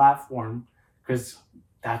a platform, because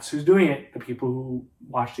that's who's doing it, the people who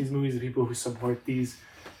watch these movies, the people who support these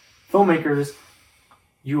filmmakers.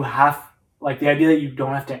 You have, like, the idea that you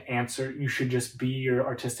don't have to answer, you should just be your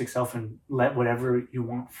artistic self and let whatever you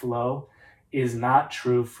want flow is not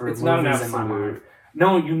true for it's movies not in my mind.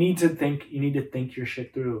 No, you need to think your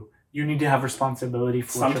shit through. You need to have responsibility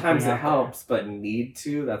for sometimes it helps, but need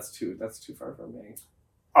to, that's too far from me.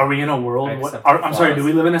 Are we in a world do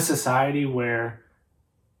we live in a society where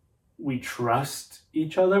we trust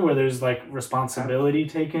each other, where there's like responsibility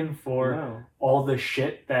taken for all the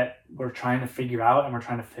shit that we're trying to figure out and we're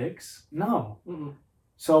trying to fix? No. Mm-mm.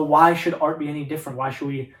 So why should art be any different? Why should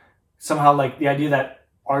we somehow, like, the idea that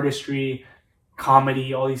artistry,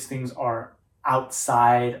 comedy, all these things are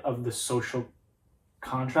outside of the social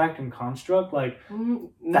contract and construct? Like,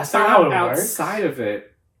 that's not how it works. Outside of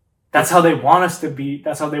it. That's how they want us to be.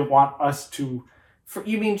 That's how they want us to.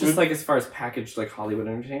 You mean just like as far as packaged like Hollywood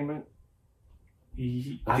entertainment?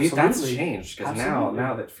 Absolutely. That's changed because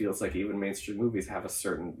now that feels like even mainstream movies have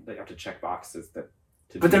they have to check boxes that.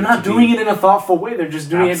 But they're not doing it in a thoughtful way. They're just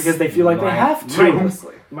doing it because they feel like they have to.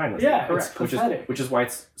 Mindlessly, yeah, correct. It's pathetic. Which is why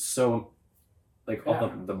it's so, like,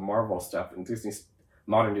 all the Marvel stuff and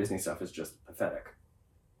modern Disney stuff is just pathetic.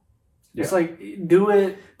 It's like, do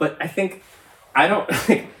it. But I don't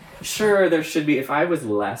think. Sure, there should be. If I was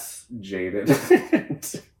less jaded,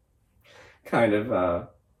 kind of,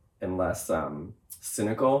 and less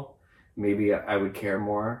cynical, maybe I would care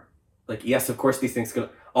more. Like, yes, of course, these things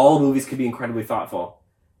all movies could be incredibly thoughtful,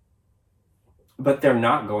 but they're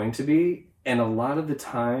not going to be. And a lot of the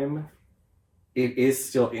time, it is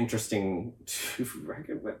still interesting to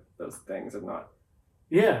reckon with those things and not.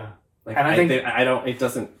 Yeah, Like, and I think I don't. It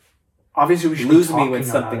doesn't. obviously we should lose be me when talking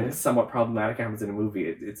something about it. somewhat problematic happens in a movie.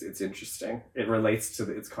 It's interesting. It relates to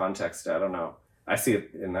its context. I don't know. I see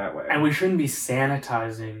it in that way. And we shouldn't be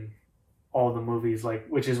sanitizing all the movies, like,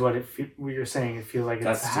 which is what what you're saying. It feels like it's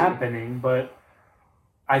That's happening, but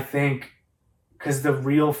I think because the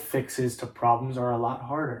real fixes to problems are a lot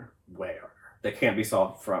harder. Way harder. They can't be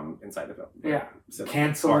solved from inside the film. Yeah, So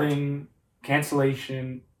cancellation.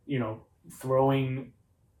 Throwing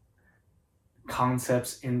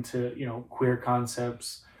concepts into queer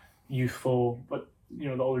concepts, youthful, but the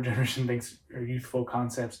older generation thinks are youthful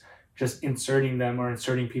concepts. Just inserting them or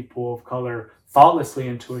inserting people of color thoughtlessly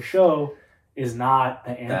into a show is not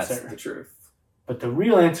the answer. That's the truth. But the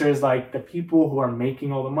real answer is like the people who are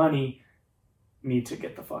making all the money need to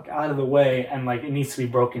get the fuck out of the way, and like it needs to be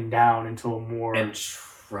broken down into a more and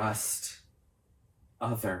trust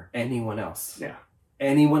anyone else. Yeah.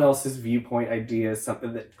 Anyone else's viewpoint, ideas,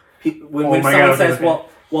 something that people when my someone God, says, okay.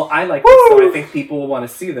 well, I like this, so I think people will want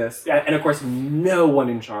to see this. Yeah. And of course, no one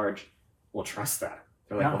in charge will trust that.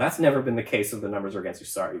 They're like, No. well, that's never been the case, so the numbers are against you.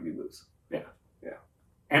 Sorry, you lose.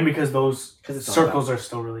 and because those Because circles are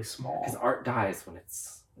still really small. Because art dies when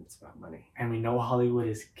it's about money. And we know Hollywood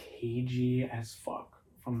is cagey as fuck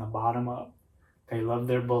from the bottom up. They love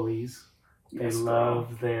their bullies. They Yes, love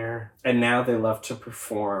girl. their... And now they love to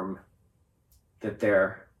perform that they've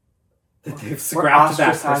We're scrapped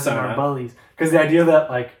that ostracizing our persona. bullies. Because the idea that,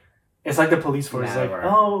 like, it's like the police force. It's Never. like,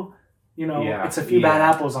 oh, Yeah, it's a few bad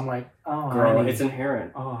apples. I'm like, oh, Girl, honey. it's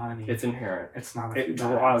inherent. Oh, honey. It's inherent. It's not a few It bad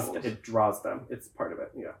draws. apples. It draws them. It's part of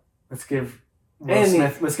it. Yeah. Let's give Will Any-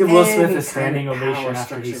 Smith. Let's give Will Smith any a standing kind of ovation power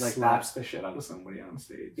after he structure like slaps the shit out of somebody on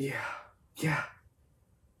stage. Yeah.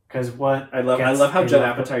 Because what I love gets how a Judd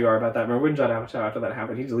lot of- Apatow you are about that. Remember when Judd Apatow, after that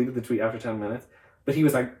happened, he deleted the tweet after 10 minutes, but he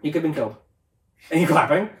was like, "You could have been killed," and you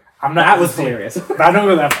clapping. I'm not. That was hilarious. I don't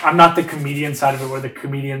go that. I'm not the comedian side of it, where the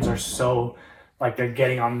comedians are so like they're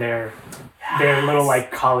getting on their little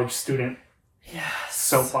like college student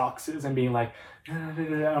soapboxes and being like, I'm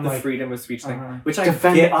the like, freedom of speech thing, which I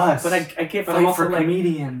defend get, us, but I get, but fight I'm also for like,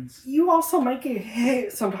 comedians. you also make it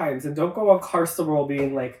hate sometimes, and don't go across the world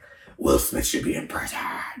being like, Will Smith should be in prison.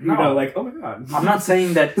 No. You know, like, oh my god. I'm not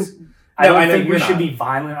saying that. I No, I don't know think we you're should not. be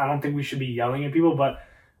violent. I don't think we should be yelling at people. But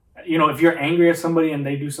if you're angry at somebody and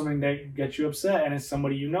they do something that gets you upset, and it's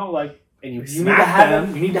somebody like, And you you need smack to have them.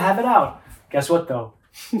 it. You need to have it out. Guess what though,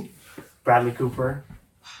 Bradley Cooper.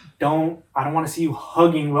 I don't want to see you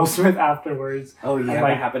hugging Will Smith afterwards. Oh yeah, like-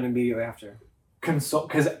 that happened immediately after. Console,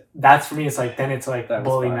 because that's for me. It's like then it's like That was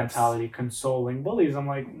bully vibes. mentality, consoling bullies. I'm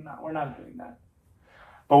like, no, we're not doing that.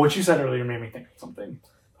 But what you said earlier made me think of something.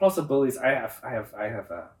 But also bullies. I have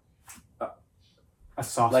A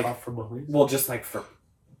soft Like- spot for bullies. well, just like for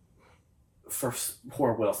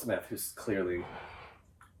poor Will Smith, who's clearly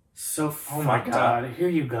so Oh my fucked god! up. Here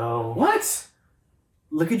you go. What?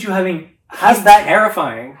 Look at you having He's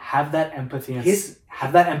terrifying. have that empathy and His-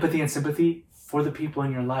 have that empathy and sympathy for the people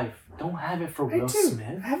in your life. Don't have it for Will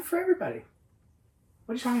Smith. I have it for everybody.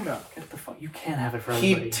 What are you talking about? Get the fuck. You can't have it for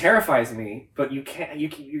everybody. He terrifies me, but you can't.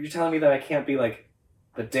 You're telling me that I can't be like,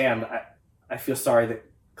 but damn, I feel sorry that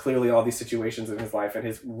clearly all these situations in his life and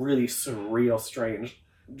his really surreal, strange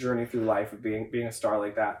journey through life of being a star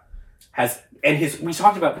like that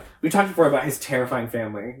we talked before about his terrifying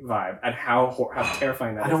family vibe and how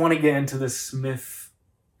terrifying that is. I don't want to get into the Smith.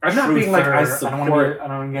 I'm not being like I truther. support, I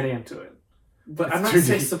don't want to get into it. but it's I'm not too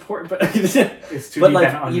saying deep. support, but It's too but deep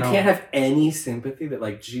like and you unknown. can't have any sympathy that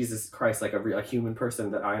like Jesus Christ, like a human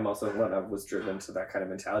person that I am also one of, was driven to that kind of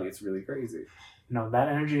mentality. It's really crazy. No, that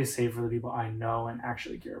energy is saved for the people I know and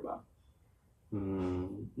actually care about. I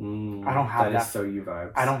don't have That is that. so you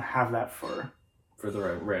vibes. I don't have that for for the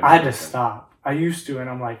random. I had to person. stop. I used to, and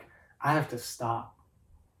I'm like, I have to stop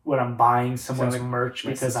when I'm buying someone's like merch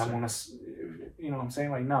my because I sister. want to, you know what I'm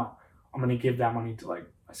saying? Like, no, I'm going to give that money to like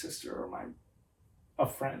my sister or a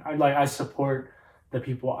friend. I support the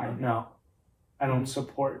people I know. I don't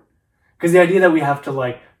support, because the idea that we have to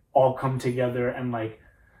like all come together and like,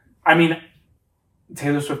 I mean,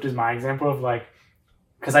 Taylor Swift is my example of like,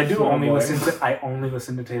 because I do Oh, only boy. only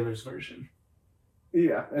listen to Taylor's version.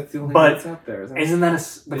 Yeah, that's the only But one that's out there. Isn't it? Isn't that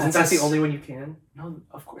Isn't that the only one you can? No,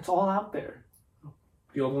 of course, it's all out there.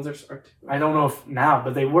 The old ones are too. I don't know if now,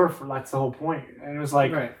 but they were that's the whole point. And it was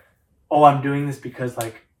like, right. oh, I'm doing this because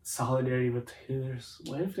like solidarity with Taylor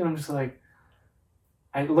Swift, and I'm just like,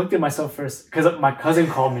 I looked at myself first because my cousin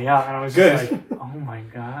called me out, and I was just Good. like, oh my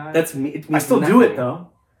god, That's me. It I means still do it nothing. though.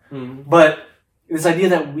 Mhm. But this idea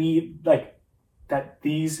that we like that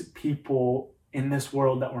these people in this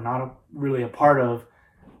world that we're not really a part of,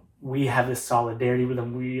 we have this solidarity with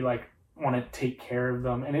them. We like want to take care of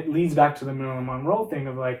them, and it leads back to the Marilyn Monroe thing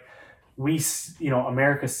of like,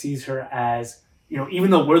 America sees her as, even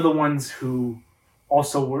though we're the ones who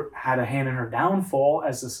also had a hand in her downfall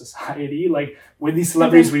as a society, like with these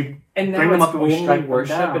celebrities, we bring them up and we strike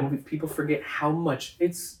worship, and people forget how much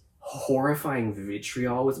it's horrifying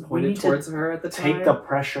vitriol was pointed towards her at the time. Take the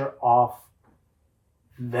pressure off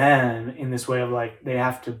them in this way of like, they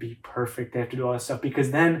have to be perfect, they have to do all this stuff,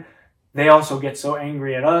 because then they also get so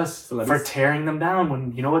angry at us for tearing them down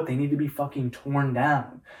when, you know what, they need to be fucking torn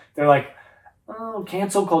down. They're like, oh,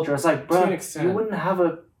 cancel culture. It's like, bro, you wouldn't have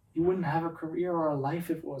a career or a life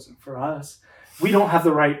if it wasn't for us. We don't have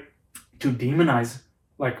the right to demonize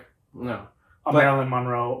a Marilyn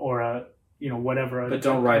Monroe or a whatever. But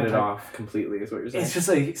don't write it off completely, is what you're saying. It's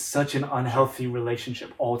just such an unhealthy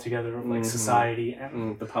relationship altogether of like society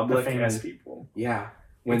and the public the famous and people. Yeah,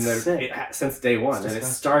 since day one, and it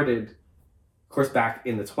started. Of course, back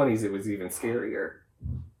in the 1920s, it was even scarier.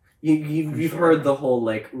 You've heard the whole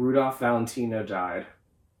like Rudolph Valentino died,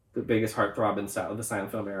 the biggest heartthrob of the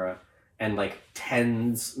silent film era, and like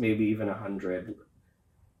tens, maybe even 100,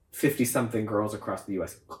 50-something girls across the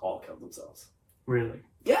U.S. all killed themselves. Really?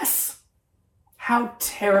 Yes. How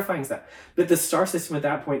terrifying is that? But the star system at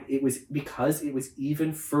that point, it was because it was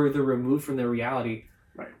even further removed from their reality.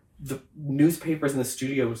 Right. The newspapers and the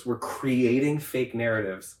studios were creating fake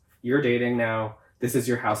narratives. You're dating now. This is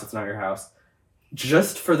your house. It's not your house.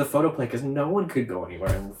 Just for the photo play, because no one could go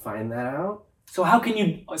anywhere and find that out. So how can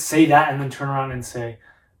you say that and then turn around and say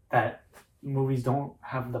that movies don't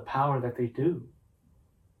have the power that they do?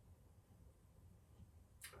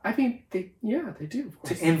 I mean, they do, of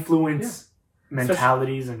course. To influence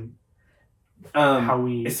mentalities and how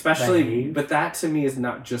we behave. But that to me is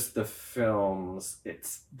not just the films,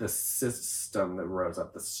 it's the system that rose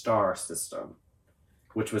up, the star system,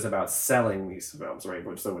 which was about selling these films, right?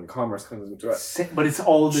 So when commerce comes into it, but it's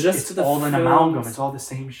all an amalgam. It's all the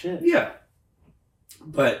same shit. Yeah,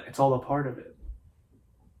 but it's all a part of it.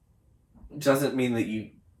 Doesn't mean that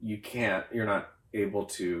you're not able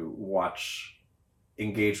to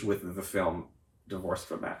engage with the film divorced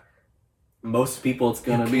from that. Most people, it's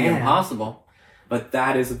going to be impossible, but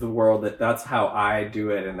that is the world. That's how I do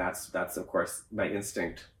it, and that's of course my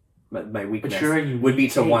instinct, my weakness would be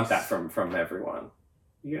to want that from everyone.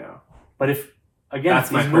 Yeah, but if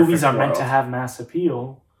these movies are meant to have mass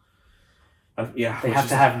appeal, they have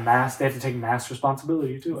to have mass. They have to take mass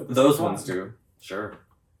responsibility too. Those ones do, sure.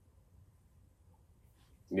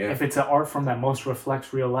 Yeah. If it's an art form that most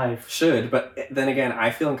reflects real life. Should, but then again,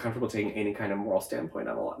 I feel uncomfortable taking any kind of moral standpoint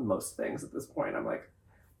on most things at this point. I'm like,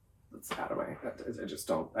 that's out of my, I just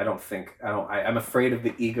don't, I'm afraid of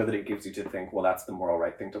the ego that it gives you to think, well, that's the moral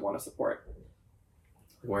right thing to want to support.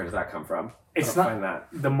 Where does that come from? It's not, find that.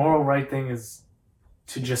 The moral right thing is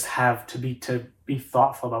to just to be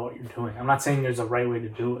thoughtful about what you're doing. I'm not saying there's a right way to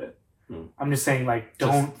do it. I'm just saying like,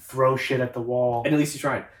 don't throw shit at the wall. And at least you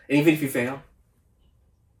tried. And even if you fail,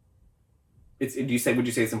 would you say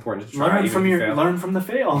it's important to try? Learn from the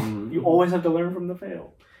fail. Mm-hmm. You always have to learn from the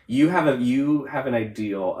fail. You have an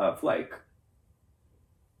ideal of like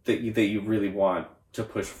that you really want to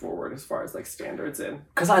push forward as far as like standards in.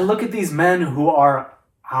 Because I look at these men who are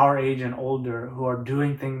our age and older who are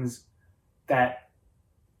doing things that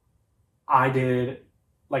I did,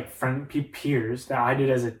 like peers that I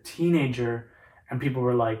did as a teenager, and people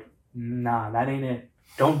were like, "Nah, that ain't it.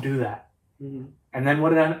 Don't do that." Mm-hmm. And then what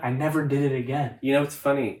did I never did it again. You know, it's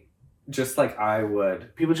funny. Just like I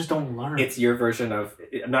would. People just don't learn. It's your version of,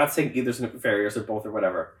 I'm not saying either's nefarious or both or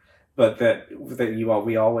whatever, but that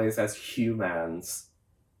we always as humans,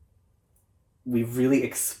 we really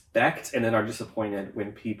expect and then are disappointed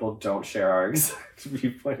when people don't share our exact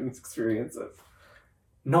viewpoint and experiences.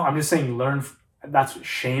 No, I'm just saying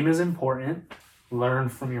shame is important. Learn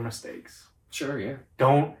from your mistakes. Sure, yeah.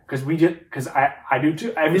 Don't, because I do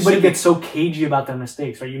too. Everybody gets so cagey about their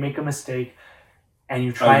mistakes, right? You make a mistake and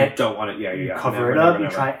you try it. Don't want it, yeah. You cover it up. You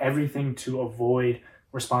try everything to avoid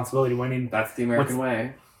responsibility. That's the American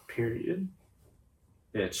way. Period.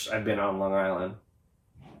 Bitch, I've been on Long Island.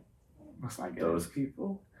 Looks like those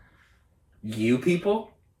people. You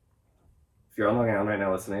people? If you're on Long Island right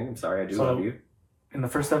now listening, I'm sorry, I do love you. In the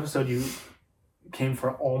first episode, you came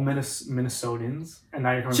for all Minnesotans, and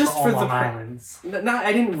now you're coming for all Long Islands.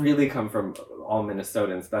 I didn't really come from all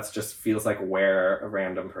Minnesotans. That just feels like where a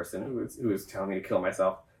random person who was telling me to kill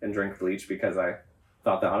myself and drink bleach because I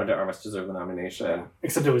thought that Ana de Armas deserved the nomination.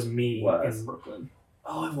 Except it was me in Brooklyn.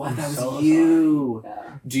 Oh, it was. That was you.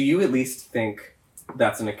 Yeah. Do you at least think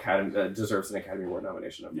that's deserves an Academy Award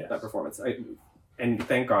nomination of that performance? And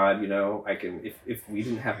thank God, I can. If we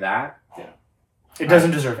didn't have that, it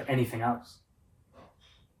doesn't deserve anything else.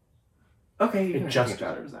 Okay, it just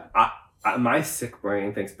deserves that. my sick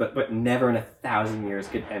brain thinks, but never in 1,000 years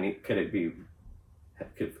could it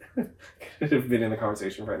have been in the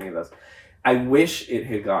conversation for any of those. I wish it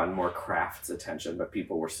had gotten more Kraft's attention, but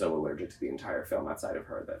people were so allergic to the entire film outside of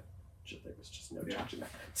her that there was just no changing that.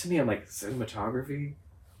 To me, I'm like, cinematography?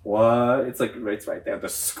 What? It's like, it's right there. The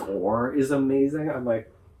score is amazing. I'm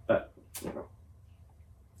like,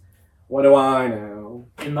 what do I know?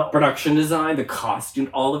 In the production design, the costume,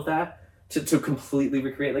 all of that, to completely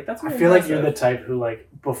recreate, like, that's. I feel like you're the type who, like,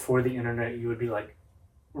 before the internet, you would be like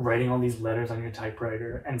writing all these letters on your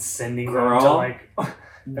typewriter and sending them to like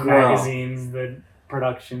the magazines, the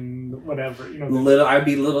production, whatever. I'd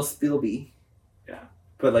be little Spielby. Yeah,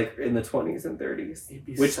 but like in the 20s and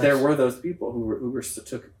 30s, which there were those people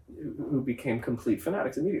who became complete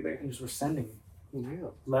fanatics immediately. They just were sending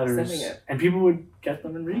letters, and people would get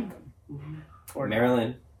them and read them. Mm-hmm. Or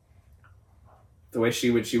Marilyn, the way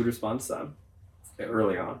she would respond to them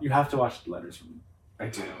early on. You have to watch the letters from. I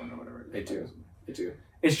do. I do.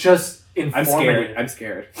 It's just informative. I'm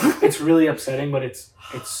scared. It's really upsetting, but it's.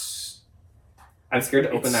 I'm scared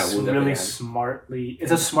to open that wound. It's really smartly.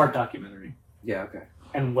 It's a smart documentary. Yeah. Okay.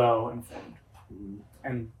 And well informed,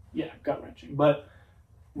 and gut wrenching, but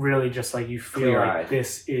really just like you feel like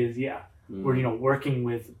this is we're working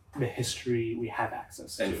with the history we have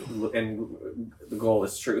access to, and the goal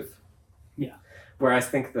is truth. Yeah. Whereas I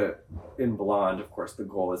think that in Blonde, of course, the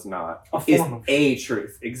goal is not a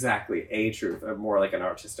truth. Exactly, a truth, or more like an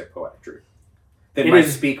artistic, poetic truth that might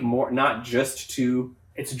speak more, not just to.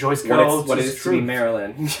 It's Joyce Carol Oates' what it is to be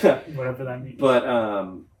Marilyn, whatever that means.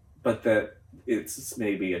 But that it's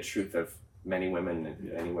maybe a truth of many women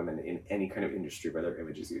and any women in any kind of industry where their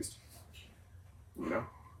image is used.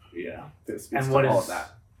 Yeah. That speaks to all of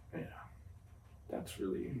that. Yeah. That's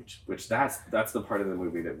really which that's the part of the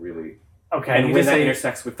movie that really. Okay, and when that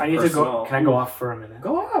intersects with the personal... Can I go off for a minute?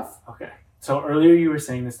 Go off! Okay. So earlier you were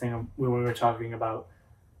saying this thing when we were talking about,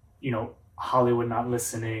 Hollywood not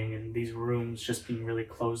listening and these rooms just being really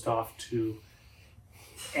closed off to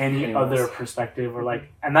any other perspective or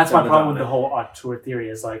like... And that's my problem with the whole auteur theory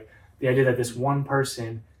is like the idea that this one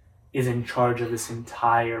person is in charge of this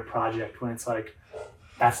entire project when it's like,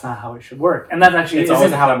 that's not how it should work. And that actually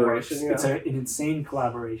isn't how it works. Yeah. It's an insane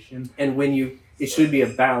collaboration. And when it should be a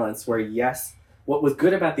balance where, yes, what was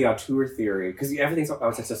good about the auteur theory, because everything's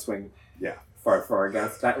always just a swing far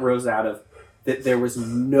against, that rose out of that there was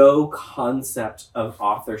no concept of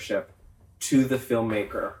authorship to the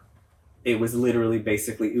filmmaker. It was literally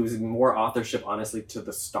it was more authorship, honestly, to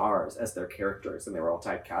the stars as their characters, and they were all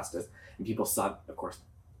typecast as, and people saw, of course,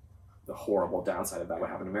 the horrible downside of that,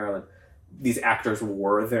 what happened to Marilyn. These actors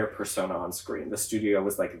were their persona on screen. The studio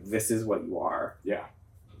was like, this is what you are. Yeah.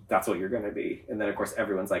 That's what you're going to be. And then, of course,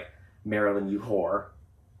 everyone's like, Marilyn, you whore.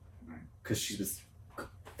 Because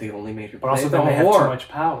they only made her But also then they have too much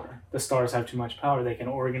power. The stars have too much power. They can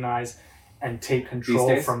organize and take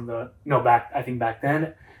control from I think back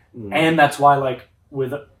then. Mm. And that's why, like,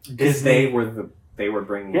 with Disney... They were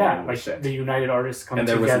bringing in the shit. The United Artists come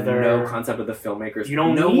together. And there was no concept of the filmmakers. You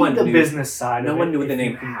don't need the business side No of one knew the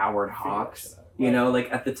name Howard Hawks.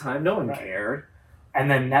 Like, at the time, no one cared.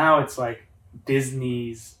 And then now it's like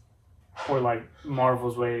Disney's or like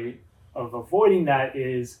Marvel's way of avoiding that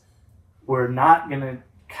is we're not going to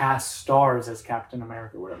cast stars as Captain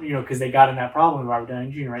America or whatever, because they got in that problem with Robert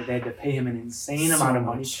Downey Jr., right? They had to pay him an insane amount of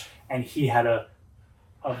money, and he had a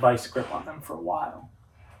vice grip on them for a while.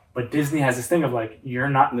 But Disney has this thing of like, you're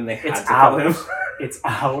not, and then they had it's to ours. It's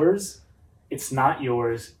ours. It's not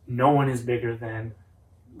yours. No one is bigger than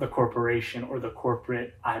the corporation or the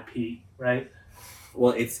corporate IP, right?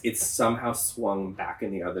 Well, it's somehow swung back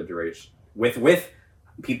in the other direction with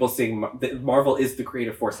people seeing that Marvel is the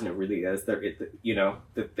creative force, and it really is. That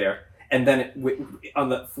they're, and then on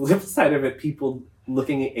the flip side of it, people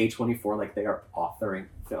looking at A24 like they are authoring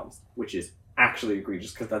films, which is actually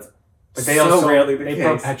egregious because that's. But they also rarely they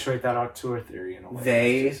perpetuate that auteur theory in a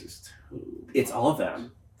way. It's all of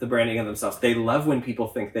them. The branding of themselves. They love when people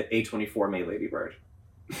think that A24 made Lady Bird.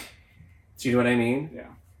 Do you know what I mean?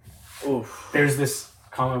 Yeah. Oof. There's this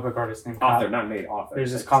comic book artist named author.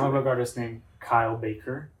 There's this comic book artist named Kyle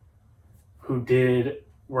Baker, who did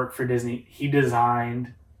work for Disney. He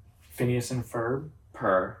designed Phineas and Ferb.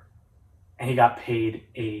 And he got paid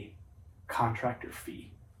a contractor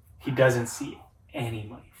fee. He doesn't see any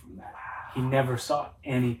money from that. He never saw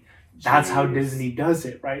any. That's how Disney does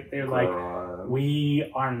it, right? They're like, we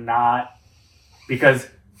are not, because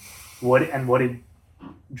what did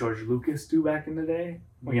George Lucas do back in the day?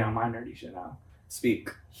 Well, my nerdy shit now. Speak.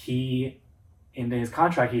 He, in his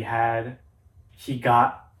contract, he had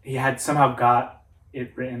somehow got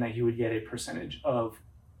it written that he would get a percentage of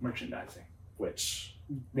merchandising. Which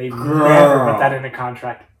They Girl. never put that in a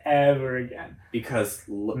contract ever again. because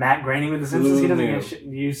Matt Groening with The Simpsons, he doesn't knew? get shit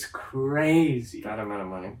used crazy. that amount of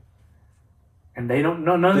money. And they don't,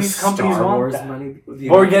 none of these companies Star want Wars that. money. But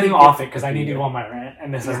we're getting off it because I need to go on my rant,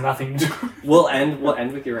 and this has Yeah. nothing to do. We'll end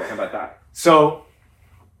with your rant about that. So,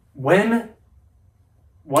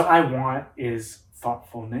 what I want is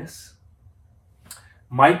thoughtfulness.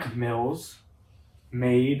 Mike Mills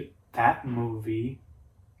made that movie.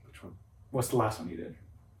 Which one? What's the last one he did?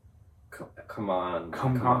 Come on.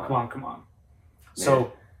 Come on.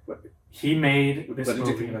 So, he made this What did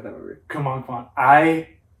you movie. think about that movie? Come on. I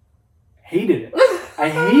hated it. I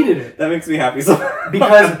hated it. That makes me happy. So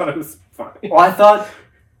Because- I thought it was fine. Well, I thought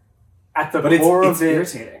at the But core it's of it,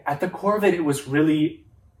 irritating. at the core of it, it was really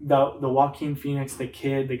the Joaquin Phoenix, the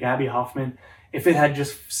kid, the Gabby Hoffman. If it had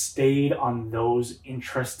just stayed on those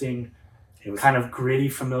interesting, It was kind of gritty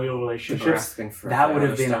familial relationships, grasping for that would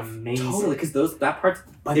have other been stuff. amazing. Totally, because those parts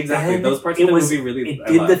But exactly then those parts it of the was- movie really it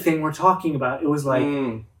I did the loved. thing we're talking about. It was like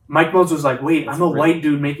Mm. Mike Mills was like, "Wait, It's I'm a really- white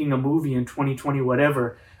dude making a movie in 2020,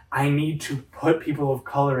 whatever. I need to put people of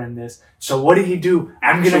color in this." So what did he do?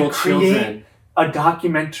 I'm Actual going to create children a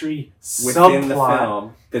documentary within the subplot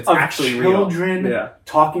film that's of actually children real. Yeah.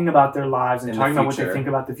 talking about their lives and In the talking about what they future. think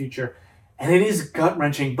about the future. And it is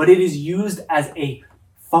gut-wrenching, but it is used as a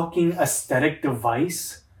fucking aesthetic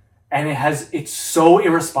device. And it's so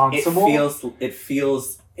irresponsible. It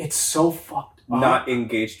feels It's so fucked up. not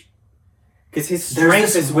engaged. Because his There's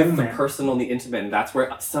strength this is with the moment. personal and the intimate, and that's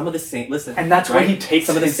where some of the same And that's where right? he takes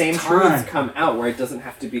some of the his same time. truths come out, where it doesn't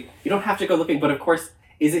have to be. You don't have to go looking, but of course,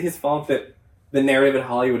 is it his fault that the narrative in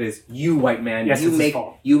Hollywood is you white man, Yes, you it's his make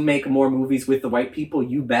fault. you make more movies with the white people,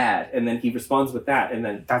 you bad, and then he responds with that, and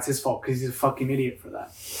then That's his fault because he's a fucking idiot for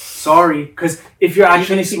that. Sorry, because if you're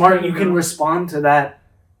actually if he smart, couldn't you can go- respond to that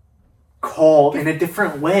call in a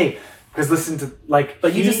different way. Because listen to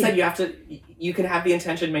But you just said you have to. You can have the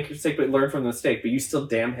intention, make a mistake, but learn from the mistake. But you still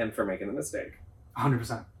damn him for making the mistake.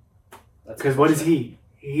 100%. That's Because what is he?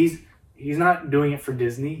 He's not doing it for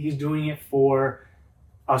Disney. He's doing it for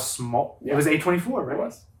a small. Yeah. It was A24, right? It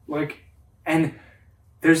was. And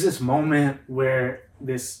there's this moment where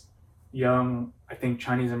this young, I think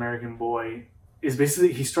Chinese American boy is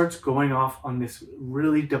basically he starts going off on this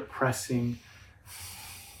really depressing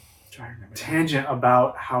tangent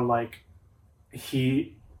about how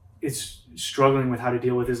he is struggling with how to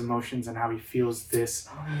deal with his emotions and how he feels this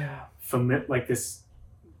Oh yeah. this,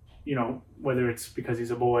 whether it's because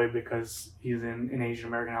he's a boy, because he's in an Asian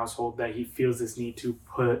American household, that he feels this need to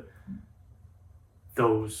put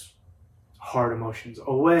those hard emotions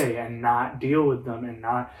away and not deal with them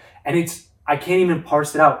I can't even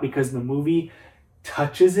parse it out because the movie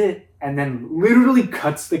touches it and then literally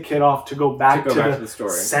cuts the kid off to go back to the story.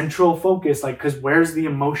 central focus, because where's the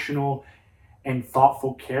emotional and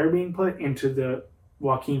thoughtful care being put into the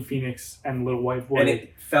Joaquin Phoenix and little white boy? And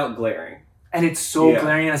it felt glaring. And it's so Yeah.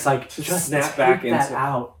 glaring, and it's like, Just just snap take back that into-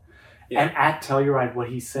 out. Yeah. And at Telluride, what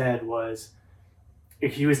he said was,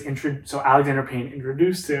 if he was so Alexander Payne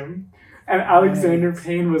introduced him, and Alexander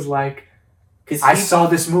Payne was like, I saw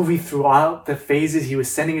this movie throughout the phases. He was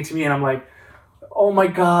sending it to me, and I'm like, oh my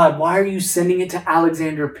God, why are you sending it to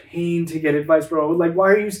Alexander Payne to get advice, bro? Why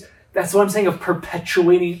are you... That's what I'm saying, of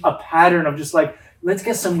perpetuating a pattern of just let's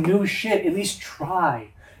get some new shit. At least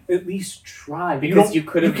try. Because you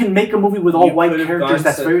can make a movie with all you white could have characters gone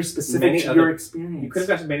that's to very specific many to other- your experience. You could have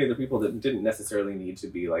got to many other people that didn't necessarily need to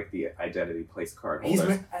be the identity place card He's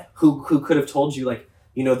holders. Who could have told you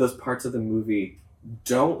those parts of the movie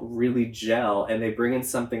don't really gel, and they bring in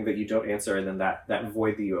something that you don't answer, and then that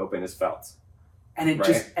void that you open is felt. And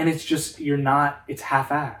it's just it's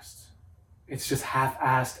half-assed. It's just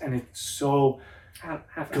half-assed, and it's so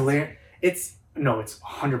Half-assed. It's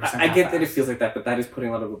 100%. I get that it feels like that, but that is putting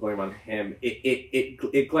a lot of the blame on him.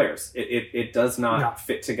 It glares. It does not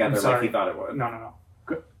fit together like he thought it would.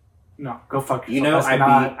 No. Go fuck yourself.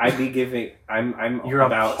 I'd be giving. I'm You're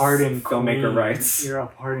about a pardon filmmaker queen. rights. You're a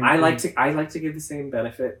pardon. I like queen. to give the same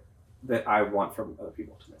benefit that I want from other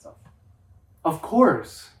people to myself. Of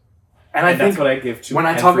course. And I think that's what I give to when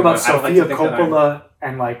I talk about everyone. I don't Sofia like to think that Coppola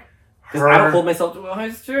and because I don't hold myself to a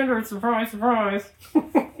high standard. Surprise.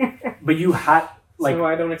 but you had So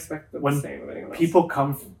I don't expect the when same of anyone else. people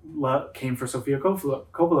came for Sofia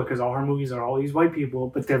Coppola because all her movies are all these white people,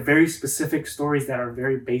 but they're very specific stories that are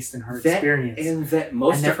very based in her experience. And that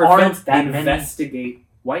most And of there her aren't films that many- investigate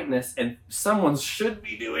whiteness, and someone should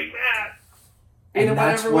be doing that And in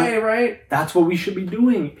that's whatever what- way, right? That's what we should be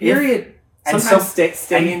doing. Period. And Sometimes so-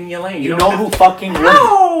 stay and in your lane. You don't know have who to- fucking wins?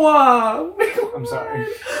 Ow! I'm sorry.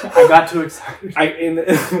 I got too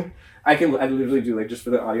excited. I literally do, like, just for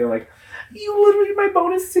the audio, like, you literally, my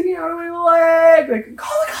bone is sticking out of my leg. Like,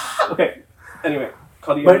 call the cop. Okay. Anyway,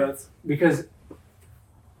 call the ambulance. Because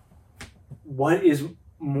what is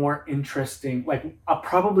more interesting? Like,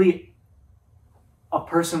 probably a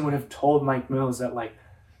person would have told Mike Mills that, like,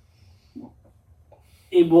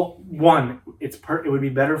 it would be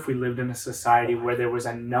better if we lived in a society where there was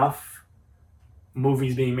enough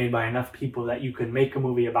movies being made by enough people that you could make a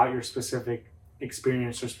movie about your specific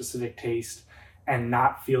experience or specific taste and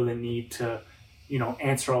not feel the need to,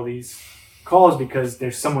 answer all these calls because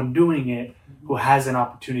there's someone doing it who has an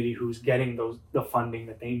opportunity, who's getting the funding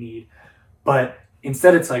that they need. But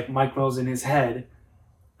instead it's like Mike Mills in his head,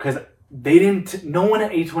 because no one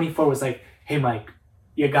at A24 was like, hey Mike,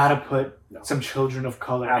 you gotta put some children of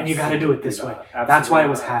color and you gotta do it this way. That's why it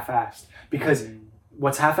was half-assed. Because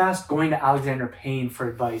what's half-assed? Going to Alexander Payne for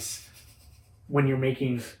advice when you're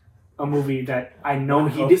making a movie that I know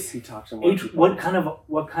he did. He talked to more people. What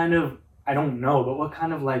kind of I don't know, but what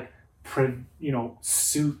kind of like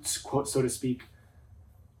suits, quote, so to speak,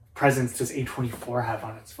 presence does A24 have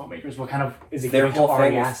on its filmmakers? What kind of is it? Their whole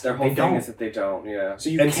thing is that they don't. Yeah. So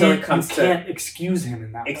you can't excuse him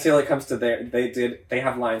in that. Until it comes to they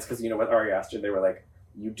have lines because with Ari Aster they were like,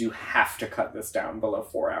 you do have to cut this down below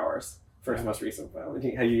 4 hours for his most recent film.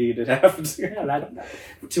 You did have to. Yeah, that.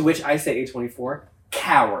 To which I say A24,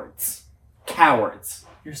 cowards.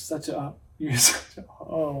 You're such a release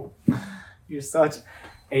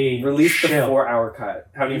shill. The 4-hour cut.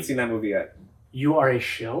 Haven't even seen that movie yet. You are a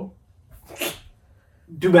shill.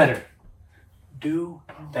 Do better.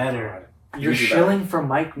 You're shilling for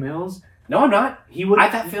Mike Mills. No, I'm not. I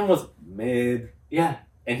thought film was mid. Yeah,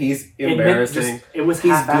 and he's embarrassing. It was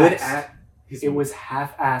he's half-assed. good at. It was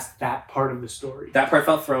half-assed, that part of the story. That part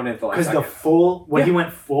felt thrown in the last second. Because he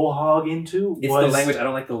went full hog into it's was... the language. I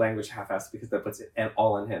don't like the language half-assed because that puts it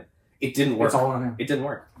all on him. It didn't work. It's all on him. It didn't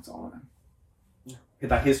work. It's all on him.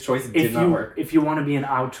 That his choice did not work. If you want to be an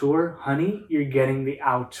auteur, honey, you're getting the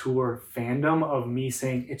auteur fandom of me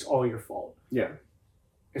saying it's all your fault. Yeah.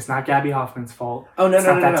 It's not Gabby Hoffman's fault. Oh, no. It's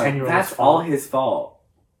not that 10-year-old's That's fault. all his fault.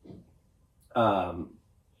 But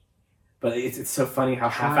it's so funny how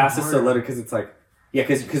half-assed is so loaded because it's like, yeah,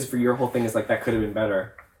 because for your whole thing is like, that could have been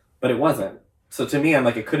better. But it wasn't. So to me, I'm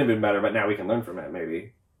like, it could have been better, but now we can learn from it,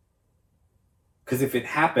 maybe. Because if it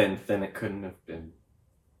happened, then it couldn't have been.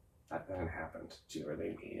 That then happened. Do you know what I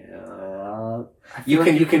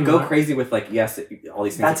mean? You can go crazy with like, yes, all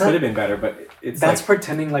these things could have been better, but that's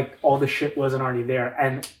pretending like all the shit wasn't already there,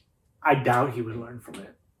 and I doubt he would learn from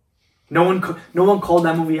it. No one called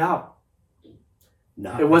that movie out.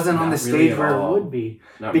 It wasn't on the stage where it would be,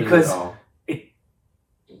 because it.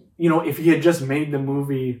 If he had just made the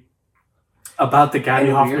movie about the Gabby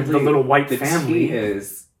Hoffman, the little white family,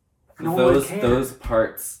 those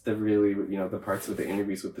parts, the parts with the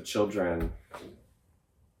interviews with the children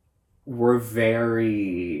were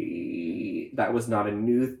that was not a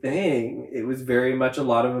new thing. It was very much a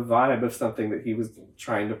lot of a vibe of something that he was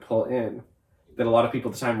trying to pull in, that a lot of people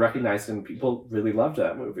at the time recognized, and people really loved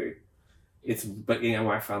that movie. I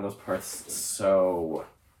found those parts so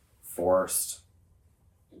forced.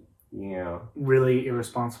 Yeah. Really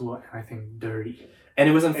irresponsible, and I think dirty. And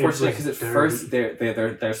it was unfortunate because at first they're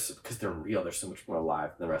because they're real. They're so much more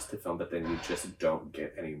alive than the rest of the film, but then you just don't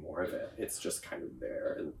get any more of it. It's just kind of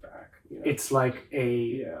there in the back. It's like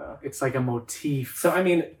it's like a motif. So I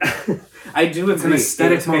mean, I do agree. It's an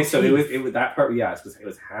aesthetic motif. So it was that part. Yeah, it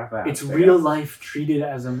was half-assed. It's real life treated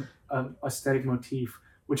as an aesthetic motif,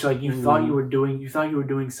 which like you thought you were doing. You thought you were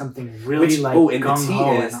doing something really and the tea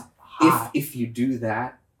is if you do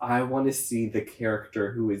that, I want to see the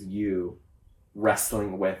character who is you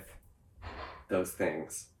wrestling with those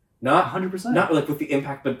things. Not 100%. Not like with the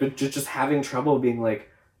impact, but just having trouble being like,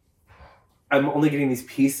 I'm only getting these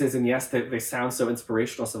pieces, and yes, they sound so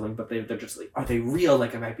inspirational, something, but they're just like, are they real?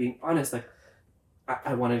 Like, am I being honest? Like,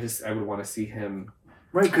 I would want to see him.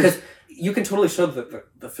 Right, because you can totally show the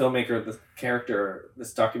filmmaker, the character,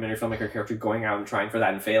 this documentary filmmaker character going out and trying for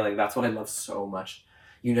that and failing. That's what I love so much.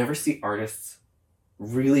 You never see artists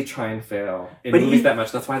really try and fail in movies that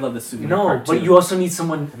much. That's why I love the souvenir part too. But you also need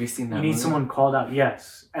someone. Have you seen that? You need someone called out.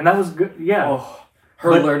 Yes, and that was good. Yeah,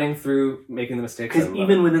 learning through making the mistakes. Because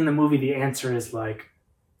even within the movie, the answer is like,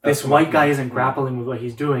 this white guy isn't grappling with what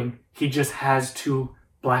he's doing. He just has 2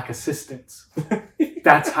 black assistants.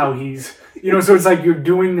 That's how he's You know, so it's like you're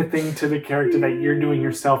doing the thing to the character that you're doing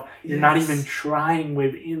yourself. You're not Yes. even trying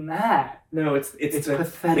within that. No, it's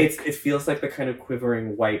pathetic. It feels like the kind of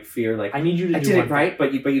quivering white fear. Like, I need you to I do did one it right,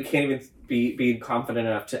 but you can't even be confident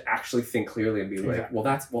enough to actually think clearly and be like,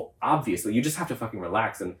 Exactly. well, obviously, you just have to fucking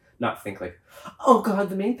relax and not think like, oh god,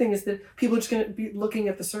 the main thing is that people are just gonna be looking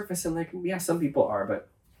at the surface and like, yeah, some people are, but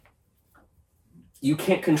you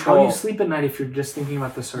can't control. How you sleep at night if you're just thinking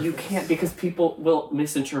about the surface? You can't, because people will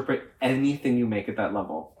misinterpret anything you make at that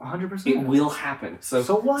level. 100%. It will happen. So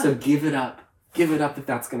what? So give it up. Give it up if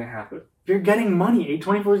that's gonna happen. You're getting money.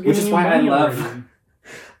 824 is giving Which is you why money I love already.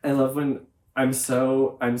 I love when I'm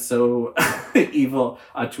so evil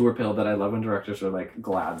a tour pill that I love when directors are like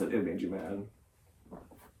glad that it made you mad.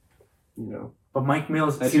 You know. But Mike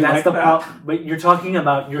Mills, I see, do that's like the that. problem. But you're talking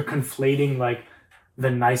about, you're conflating like the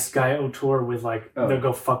nice guy auteur with like the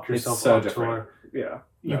go fuck yourself it's so auteur. different. Yeah.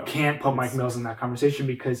 You No. can't put Mike Mills in that conversation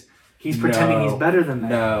because he's pretending he's better than that.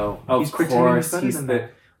 No. He's Of pretending course. he's better than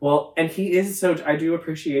that. Well, and he is so. I do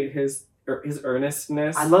appreciate his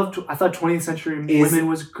earnestness. I thought 20th Century Women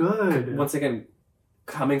was good. Once again,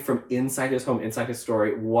 coming from inside his home, inside his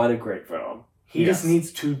story. What a great film. He just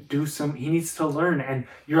needs to he needs to learn. And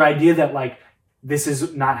your idea that like this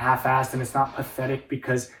is not half-assed and it's not pathetic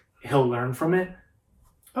because he'll learn from it.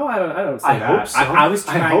 Oh, I don't say I that. hope so. I was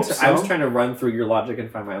trying I hope to. so. I was trying to run through your logic and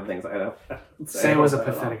find my own things. I don't Say it was a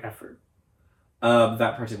pathetic effort.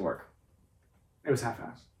 That part didn't work. It was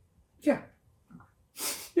half-assed. Yeah.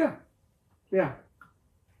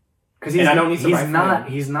 Because And I don't need to write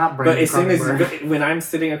for he's not But Brandon as soon as Cronenberg. when I'm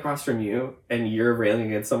sitting across from you and you're railing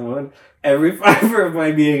against someone, every fiber of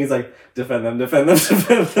my being is like, defend them, defend them,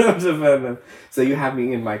 defend them, defend them. So you have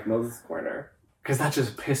me in Mike Mills' corner. Because that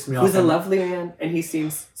just pissed me off. Who's a lovely man, and he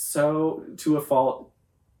seems so, to a fault,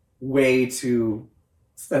 way too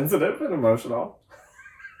sensitive and emotional.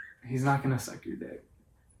 He's not going to suck your dick.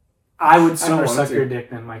 I would sooner want suck to. your dick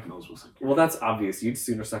than Mike Mills will suck your Well, that's obvious. You'd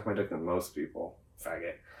sooner suck my dick than most people,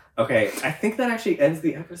 faggot. Okay, I think that actually ends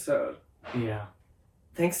the episode. dick. Yeah.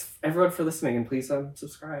 Thanks, everyone, for listening, and please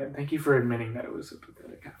subscribe. Thank you for admitting that it was a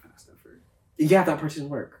pathetic half-assed effort. Yeah, that part didn't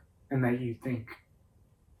work. And that you think,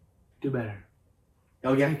 do better.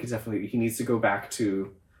 Oh yeah, he needs to go back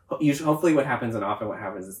to, hopefully what happens, and often what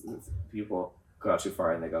happens is people go out too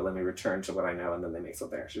far and they go, let me return to what I know, and then they make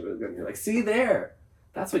something actually really good, and you're like, see there,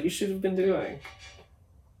 that's what you should have been doing.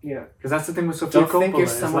 Yeah. Because that's the thing with Sofia Don't Coppola. think you're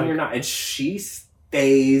is someone like, you're not. And she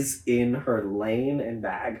stays in her lane and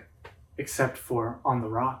bag. Except for On the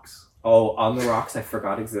Rocks. Oh, On the Rocks, I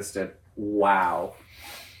forgot existed. Wow.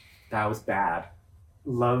 That was bad.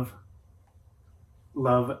 Love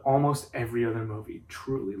almost every other movie.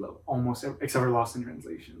 Truly love almost every, except for Lost in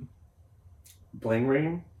Translation. Bling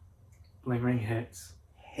Ring? Bling Ring hits.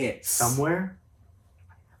 I Somewhere?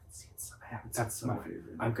 haven't seen That's my Somewhere.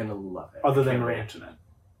 favorite. I'm gonna love it. Other I than can't Marie wait. Antoinette.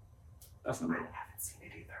 That's I number haven't one. seen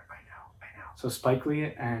it either. I know. So Spike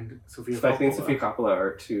Lee and Sofia Spike Lee and Coppola. Sofia Coppola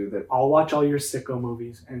are two that I'll watch all your sicko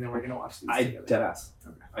movies and then we're gonna watch these together. deadass.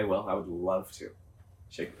 Okay. I will. I would love to.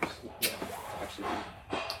 Shakers. Yeah, actually.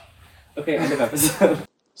 Okay, end of episode.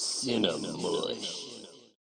 Cinnamon.